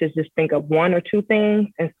opportunity to just think of 1 or 2 things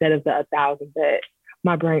instead of the 1,000 that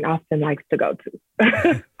my brain often likes to go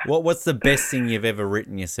to. What's the best thing you've ever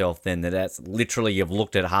written yourself then that's literally you've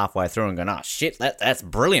looked at halfway through and gone, oh shit, that's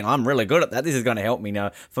brilliant. I'm really good at that. This is going to help me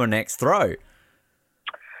now for next throw.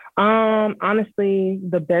 Honestly,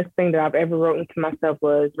 the best thing that I've ever written to myself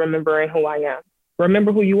was remembering who I am.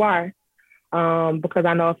 Remember who you are. Because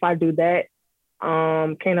I know if I do that,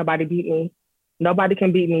 can't nobody beat me. Nobody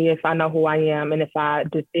can beat me if I know who I am and if I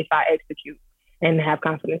execute and have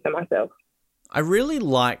confidence in myself. I really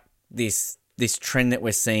like this trend that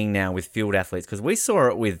we're seeing now with field athletes, because we saw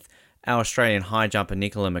it with our Australian high jumper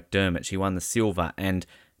Nicola McDermott. She won the silver, and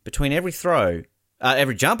between every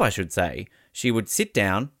jump, I should say, she would sit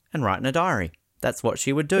down and write in a diary. That's what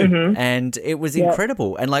she would do. Mm-hmm. And it was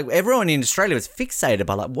incredible. And everyone in Australia was fixated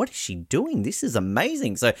by what is she doing? This is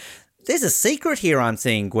amazing. So there's a secret here I'm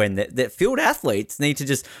seeing, Gwen, that field athletes need to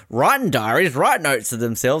just write in diaries, write notes to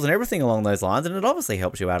themselves and everything along those lines. And it obviously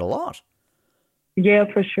helps you out a lot. Yeah,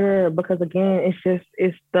 for sure. Because again,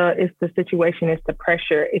 it's the situation, it's the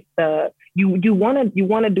pressure, it's the you want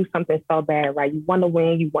to do something so bad, right? You want to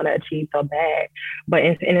win, you want to achieve so bad, but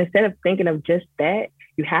instead of thinking of just that,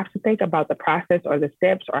 you have to think about the process or the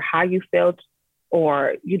steps or how you felt,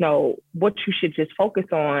 or what you should just focus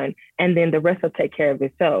on, and then the rest will take care of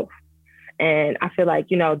itself. And I feel like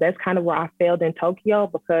that's kind of where I failed in Tokyo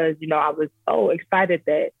because I was so excited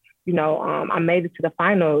that I made it to the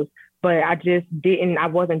finals. But I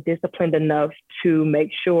wasn't disciplined enough to make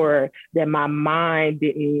sure that my mind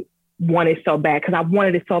didn't want it so bad, because I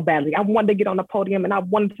wanted it so badly. I wanted to get on the podium and I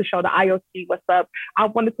wanted to show the IOC what's up. I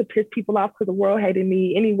wanted to piss people off because the world hated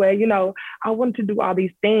me anyway. I wanted to do all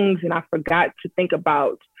these things and I forgot to think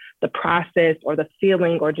about the process or the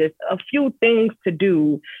feeling or just a few things to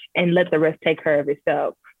do and let the rest take care of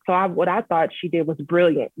itself. So what I thought she did was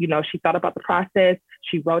brilliant. She thought about the process.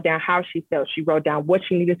 She wrote down how she felt. She wrote down what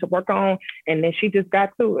she needed to work on, and then she just got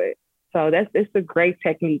to it. So it's a great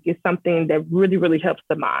technique. It's something that really, really helps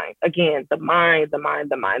the mind. Again, the mind.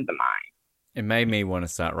 It made me want to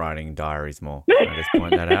start writing diaries more. I just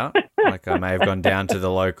point that out. I may have gone down to the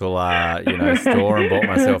local, store and bought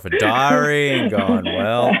myself a diary and gone,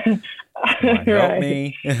 well, might help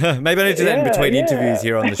me. Maybe I need to do that in between interviews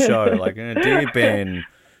here on the show. Dear Ben,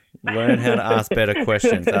 learn how to ask better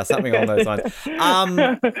questions. Something along those lines.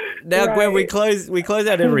 Now, right. Gwen, we close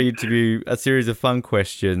out every interview a series of fun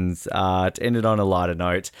questions to end it on a lighter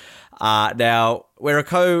note. Now, we're a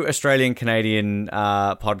co-Australian-Canadian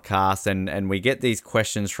podcast, and we get these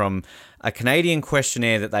questions from a Canadian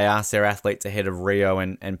questionnaire that they ask their athletes ahead of Rio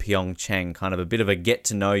and Pyeongchang, kind of a bit of a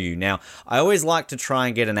get-to-know you. Now, I always like to try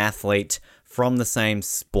and get an athlete from the same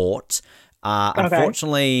sport.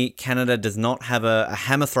 Unfortunately, Canada does not have a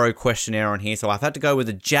hammer throw questionnaire on here, so I've had to go with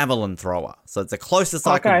a javelin thrower. So it's the closest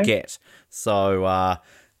I could get. So,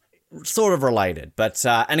 sort of related. But,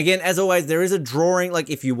 and again, as always, there is a drawing. Like,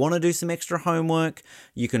 if you want to do some extra homework,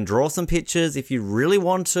 you can draw some pictures if you really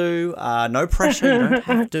want to. No pressure. You don't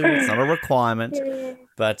have to. It's not a requirement.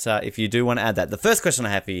 But if you do want to add that. The first question I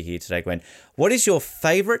have for you here today, Gwen, what is your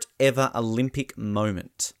favourite ever Olympic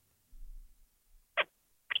moment?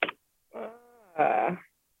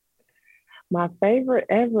 My favorite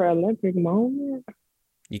ever Olympic moment?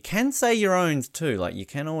 You can say your own too. Like, you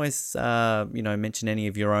can always, mention any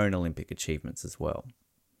of your own Olympic achievements as well.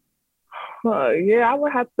 Yeah, I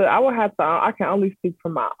would have to. I can only speak for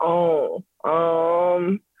my own.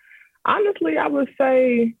 Honestly, I would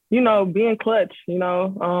say, being clutch.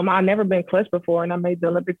 I've never been clutch before, and I made the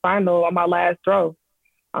Olympic final on my last throw.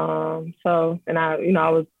 I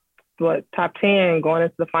was top 10 going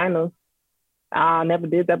into the finals. I never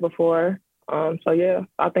did that before. Yeah,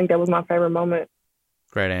 I think that was my favorite moment.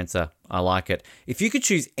 Great answer. I like it. If you could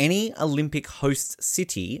choose any Olympic host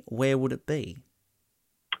city, where would it be?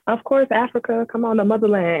 Of course, Africa. Come on, the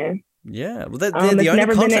motherland. Yeah. Well, they're the only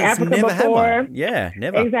continent that's never had one. Yeah,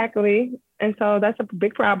 never. Exactly. And so that's a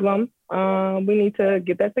big problem. We need to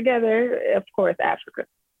get that together. Of course, Africa.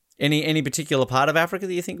 Any particular part of Africa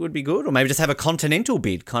that you think would be good? Or maybe just have a continental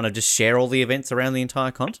bid, kind of just share all the events around the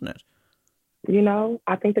entire continent?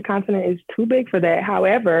 I think the continent is too big for that.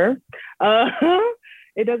 However,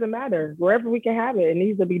 it doesn't matter. Wherever we can have it, it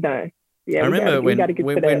needs to be done. Yeah, I remember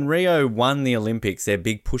when Rio won the Olympics, their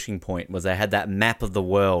big pushing point was they had that map of the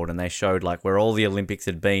world and they showed like where all the Olympics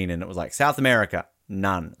had been, and it was like South America,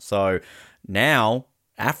 none. So now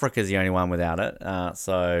Africa's the only one without it.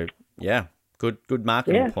 So yeah, good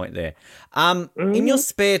marketing point there. In your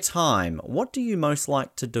spare time, what do you most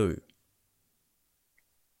like to do?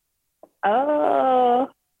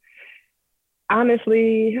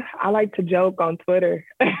 Honestly, I like to joke on Twitter.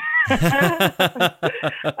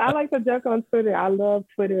 I like to joke on Twitter. I love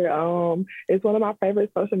Twitter. It's one of my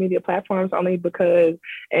favorite social media platforms only because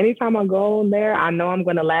anytime I go on there, I know I'm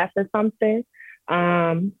going to laugh at something.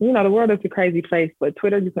 The world is a crazy place, but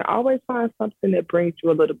Twitter, you can always find something that brings you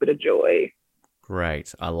a little bit of joy.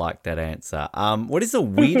 Great. I like that answer. What is the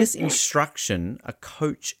weirdest instruction a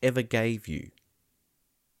coach ever gave you?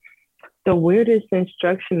 The weirdest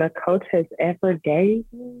instruction a coach has ever gave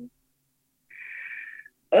me?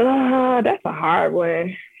 That's a hard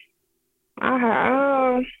one.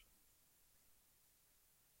 I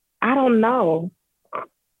don't know.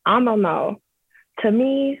 To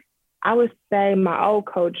me, I would say my old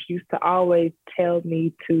coach used to always tell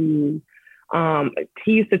me he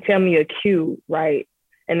used to tell me a cue, right?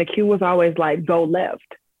 And the cue was always like, go left.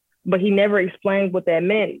 But he never explained what that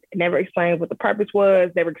meant, never explained what the purpose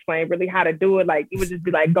was, never explained really how to do it. Like, it would just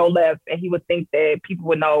be like, go left. And he would think that people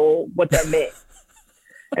would know what that meant.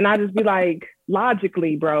 And I'd just be like,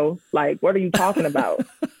 logically, bro, like, what are you talking about?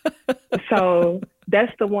 So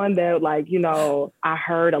that's the one that, I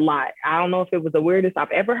heard a lot. I don't know if it was the weirdest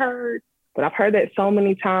I've ever heard, but I've heard that so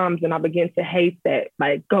many times and I begin to hate that,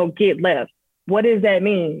 like, go get left. What does that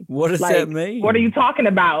mean? What does that mean? What are you talking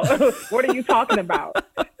about? What are you talking about?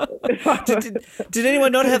 Did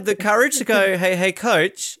anyone not have the courage to go, hey,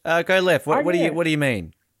 coach, go left? What do you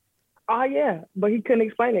mean? Oh, yeah. But he couldn't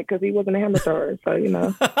explain it because he wasn't a hammer thrower. So, you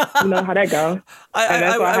know how that goes. And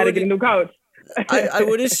that's why I had to get a new coach. I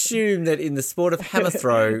would assume that in the sport of hammer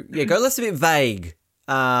throw, go left's a bit vague.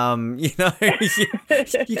 You kind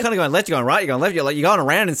of going left, you're going right, you're going left, you're going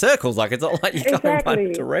around in circles. Like, it's not like you're going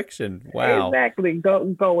one direction. Wow. Exactly.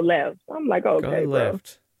 Go left. I'm like, okay, go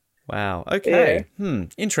left. Bro. Wow. Okay. Yeah.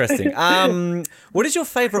 Interesting. What is your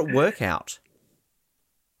favorite workout?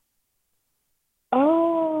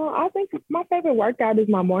 I think my favorite workout is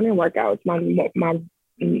my morning workout. It's my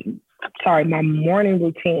morning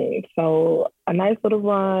routine. So a nice little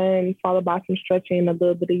run, followed by some stretching, a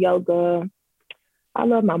little bit of yoga. I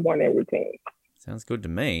love my morning routine. Sounds good to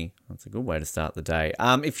me. That's a good way to start the day.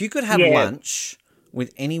 If you could have lunch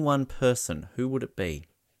with any one person, who would it be?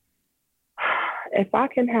 If I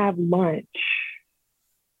can have lunch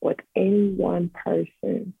with any one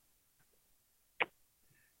person,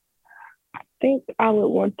 I think I would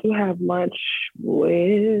want to have lunch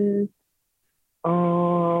with,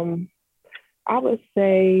 I would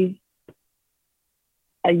say,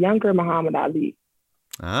 a younger Muhammad Ali.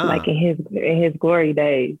 like in his glory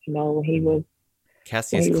days, you know, when he was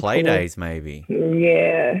Cassius Clay days, maybe.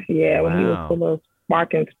 Yeah, Wow. when he was full of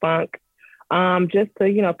spark and spunk. Just to,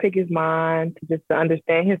 you know, pick his mind, just to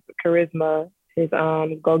understand his charisma, his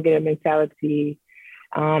go-getter mentality.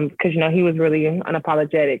 Because, you know, he was really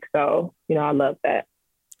unapologetic. So, you know, I love that.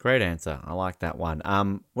 Great answer. I like that one.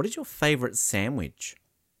 What is your favorite sandwich?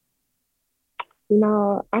 You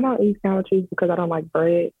know, I don't eat sandwiches because I don't like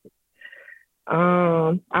bread.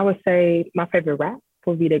 I would say my favorite wrap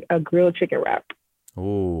would be a grilled chicken wrap.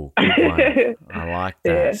 Ooh, good one. I like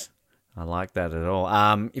that. Yeah. I like that at all.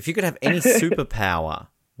 If you could have any superpower,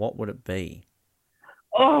 what would it be?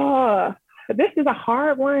 Oh, this is a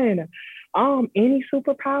hard one. Any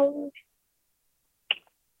superpower?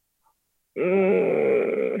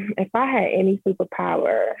 If I had any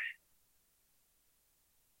superpower,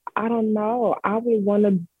 I don't know. I would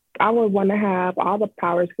want to have all the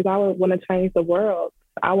powers because I would want to change the world.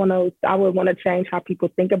 I would want to change how people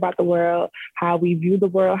think about the world, how we view the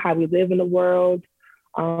world, how we live in the world.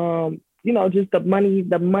 You know, just the money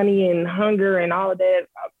and hunger and all of that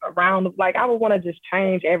around. Like, I would want to just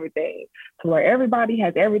change everything to where everybody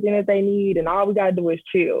has everything that they need, and all we gotta do is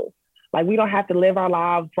chill. Like, we don't have to live our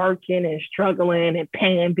lives working and struggling and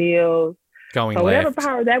paying bills. Going so left. Whatever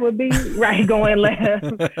power that would be, right, going left.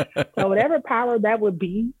 So whatever power that would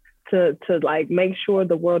be to like make sure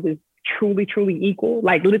the world is truly, truly equal.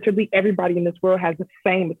 Like, literally everybody in this world has the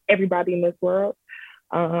same as everybody in this world.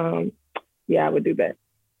 Yeah, I would do that.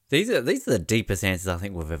 These are the deepest answers I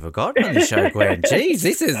think we've ever got on the show, Gwen. Jeez,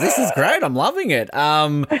 this is great. I'm loving it.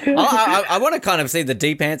 I want to kind of see the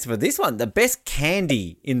deep answer for this one. The best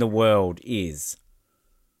candy in the world is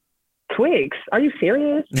Twix. Are you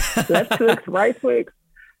serious? Left Twix, right Twix.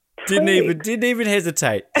 Didn't even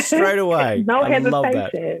hesitate. Straight away. No hesitation. Love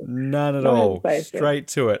that. None at all. Hesitation. Straight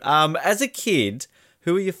to it. As a kid,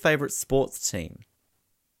 who were your favorite sports team?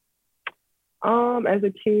 As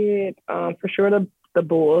a kid, for sure the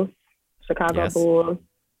Bulls, Chicago Bulls.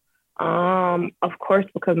 Of course,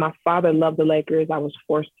 because my father loved the Lakers, I was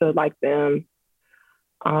forced to like them.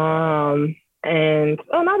 And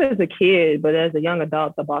not as a kid, but as a young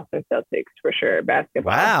adult, the Boston Celtics for sure.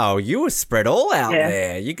 Basketball. Wow, you were spread all out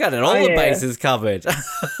there. You got it all the bases covered.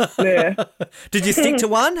 Yeah. Did you stick to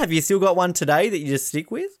one? Have you still got one today that you just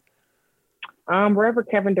stick with? Wherever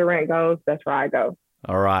Kevin Durant goes, that's where I go.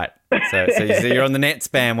 All right. So you're on the Nets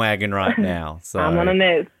bandwagon right now. So I'm on the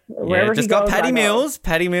Nets. Wherever just got Patty Mills.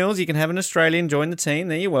 Patty Mills, you can have an Australian join the team.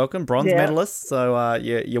 There, you're welcome. Bronze medalist. So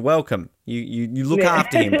you're welcome. You look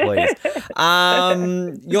after him, please.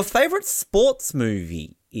 Your favorite sports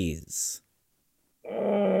movie is?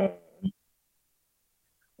 My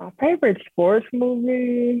favorite sports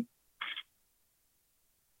movie?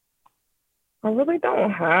 I really don't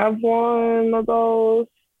have one of those.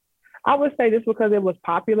 I would say just because it was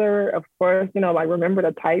popular, of course, you know, like Remember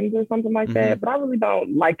the Titans or something like that. But I really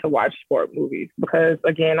don't like to watch sport movies because,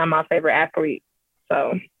 again, I'm my favorite athlete.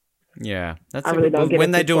 So yeah, that's I really don't get when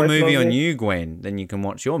they do a movie on movies. you, Gwen, then you can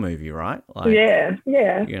watch your movie, right? Like, yeah.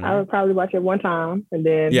 You know. I would probably watch it one time and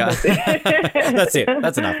then that's it. That's it.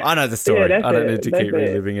 That's enough. I know the story. I don't need to keep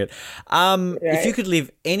reliving it. If you could live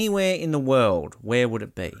anywhere in the world, where would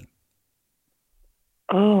it be?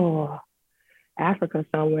 Oh, Africa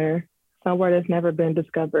somewhere that's never been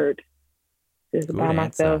discovered. Just by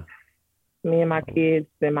myself, me and my kids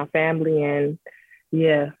and my family, and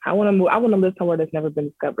I want to move. I want to live somewhere that's never been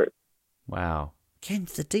discovered. Wow. Ken,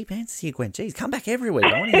 it's a deep answer here, Gwen. Jeez, come back every week.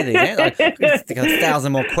 I want to hear these answers. I've got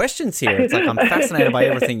 1,000 more questions here. It's like I'm fascinated by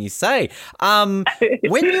everything you say.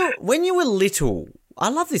 When you were little, I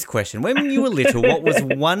love this question. When you were little, what was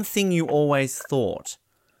one thing you always thought?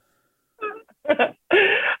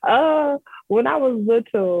 When I was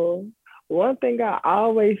little, one thing I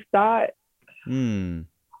always thought, I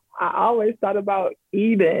always thought about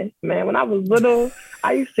eating. Man, when I was little,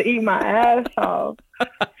 I used to eat my ass off.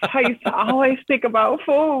 I used to always think about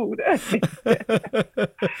food. It's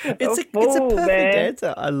a perfect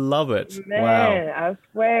answer. I love it. Man, wow. I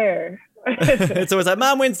swear. It's always like,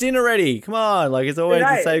 Mom, when's dinner ready? Come on. Like, it's always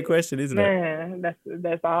the same question, isn't it? Man, that's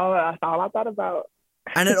all I thought about.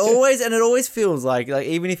 And it always feels like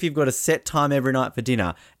even if you've got a set time every night for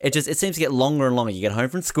dinner, it seems to get longer and longer. You get home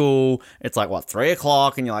from school, it's like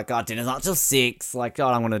 3:00, and you're like, God, dinner's not till 6. Like,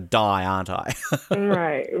 God, I'm gonna die, aren't I?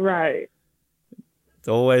 Right. It's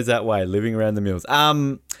always that way, living around the meals.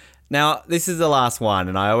 Now this is the last one,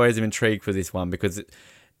 and I always am intrigued for this one because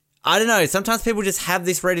I don't know. Sometimes people just have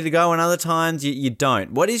this ready to go, and other times you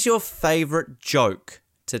don't. What is your favorite joke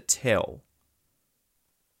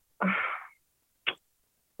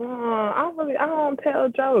I don't tell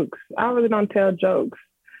jokes. I really don't tell jokes.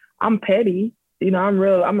 I'm petty.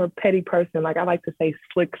 I'm a petty person. Like, I like to say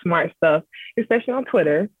slick, smart stuff, especially on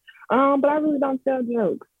Twitter. But I really don't tell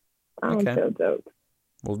jokes. I don't tell jokes.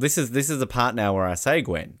 Well, this is the part now where I say,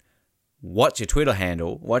 Gwen, what's your Twitter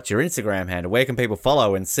handle? What's your Instagram handle? Where can people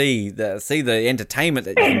follow and see the entertainment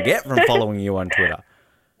that you can get from following you on Twitter?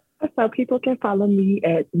 So people can follow me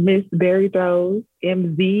at Miss Berry Throws,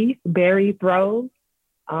 MZ Berry Throws.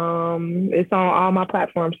 It's on all my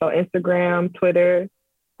platforms. So Instagram, Twitter,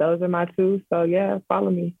 those are my two. So yeah,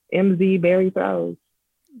 follow me. MZ Berry Throws.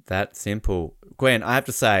 That simple. Gwen, I have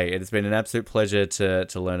to say, it has been an absolute pleasure to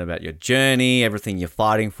learn about your journey, everything you're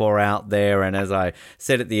fighting for out there, and as I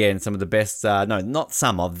said at the end, some of the best, not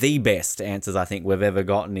some of the best answers I think we've ever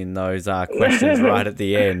gotten in those questions right at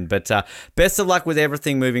the end. But best of luck with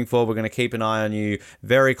everything moving forward. We're going to keep an eye on you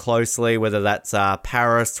very closely, whether that's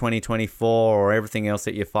Paris 2024 or everything else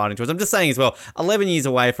that you're fighting towards. I'm just saying as well, 11 years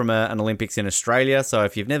away from an Olympics in Australia, so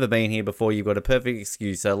if you've never been here before, you've got a perfect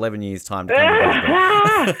excuse, 11 years' time to come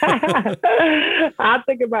to Brisbane. I'll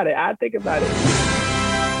think about it.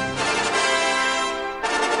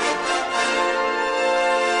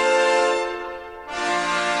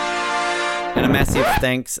 And a massive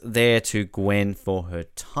thanks there to Gwen for her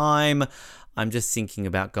time. I'm just thinking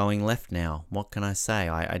about going left now. What can I say?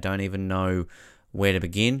 I don't even know where to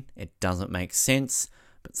begin. It doesn't make sense,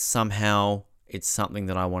 but somehow it's something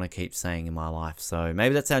that I want to keep saying in my life. So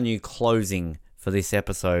maybe that's our new closing for this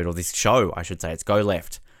episode, or this show, I should say. It's Go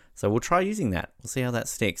Left. So we'll try using that. We'll see how that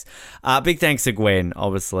sticks. Big thanks to Gwen.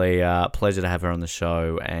 Obviously, pleasure to have her on the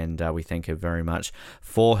show, and we thank her very much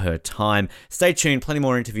for her time. Stay tuned. Plenty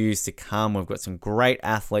more interviews to come. We've got some great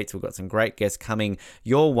athletes. We've got some great guests coming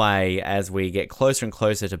your way as we get closer and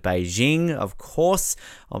closer to Beijing, of course.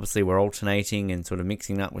 Obviously, we're alternating and sort of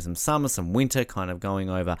mixing up with some summer, some winter, kind of going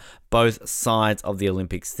over both sides of the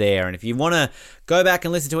Olympics there. And if you want to go back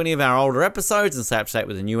and listen to any of our older episodes and stay up to date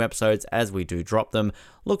with the new episodes as we do drop them,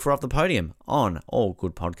 look for Off the Podium on all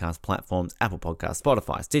good podcast platforms, Apple Podcasts,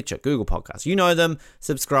 Spotify, Stitcher, Google Podcasts. You know them.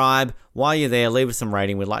 Subscribe. While you're there, leave us some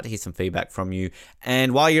rating. We'd like to hear some feedback from you.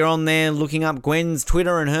 And while you're on there looking up Gwen's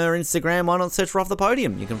Twitter and her Instagram, why not search for Off the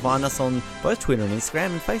Podium? You can find us on both Twitter and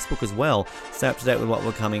Instagram and Facebook as well. Stay up to date with what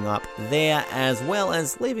we're coming up there, as well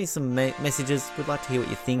as leaving some messages. We'd like to hear what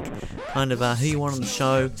you think, kind of who you want on the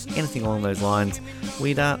show, anything along those lines.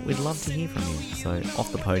 We'd love to hear from you. So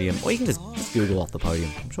Off the Podium, or you can just Google Off the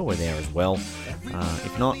Podium. I'm sure we're there as well.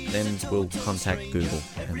 If not, then we'll contact Google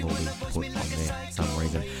and we'll be put on there for some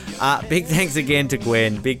reason. Big thanks again to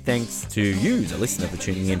Gwen. Big thanks to you, the listener, for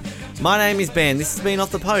tuning in. My name is Ben. This has been Off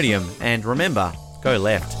the Podium. And remember, go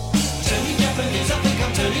left.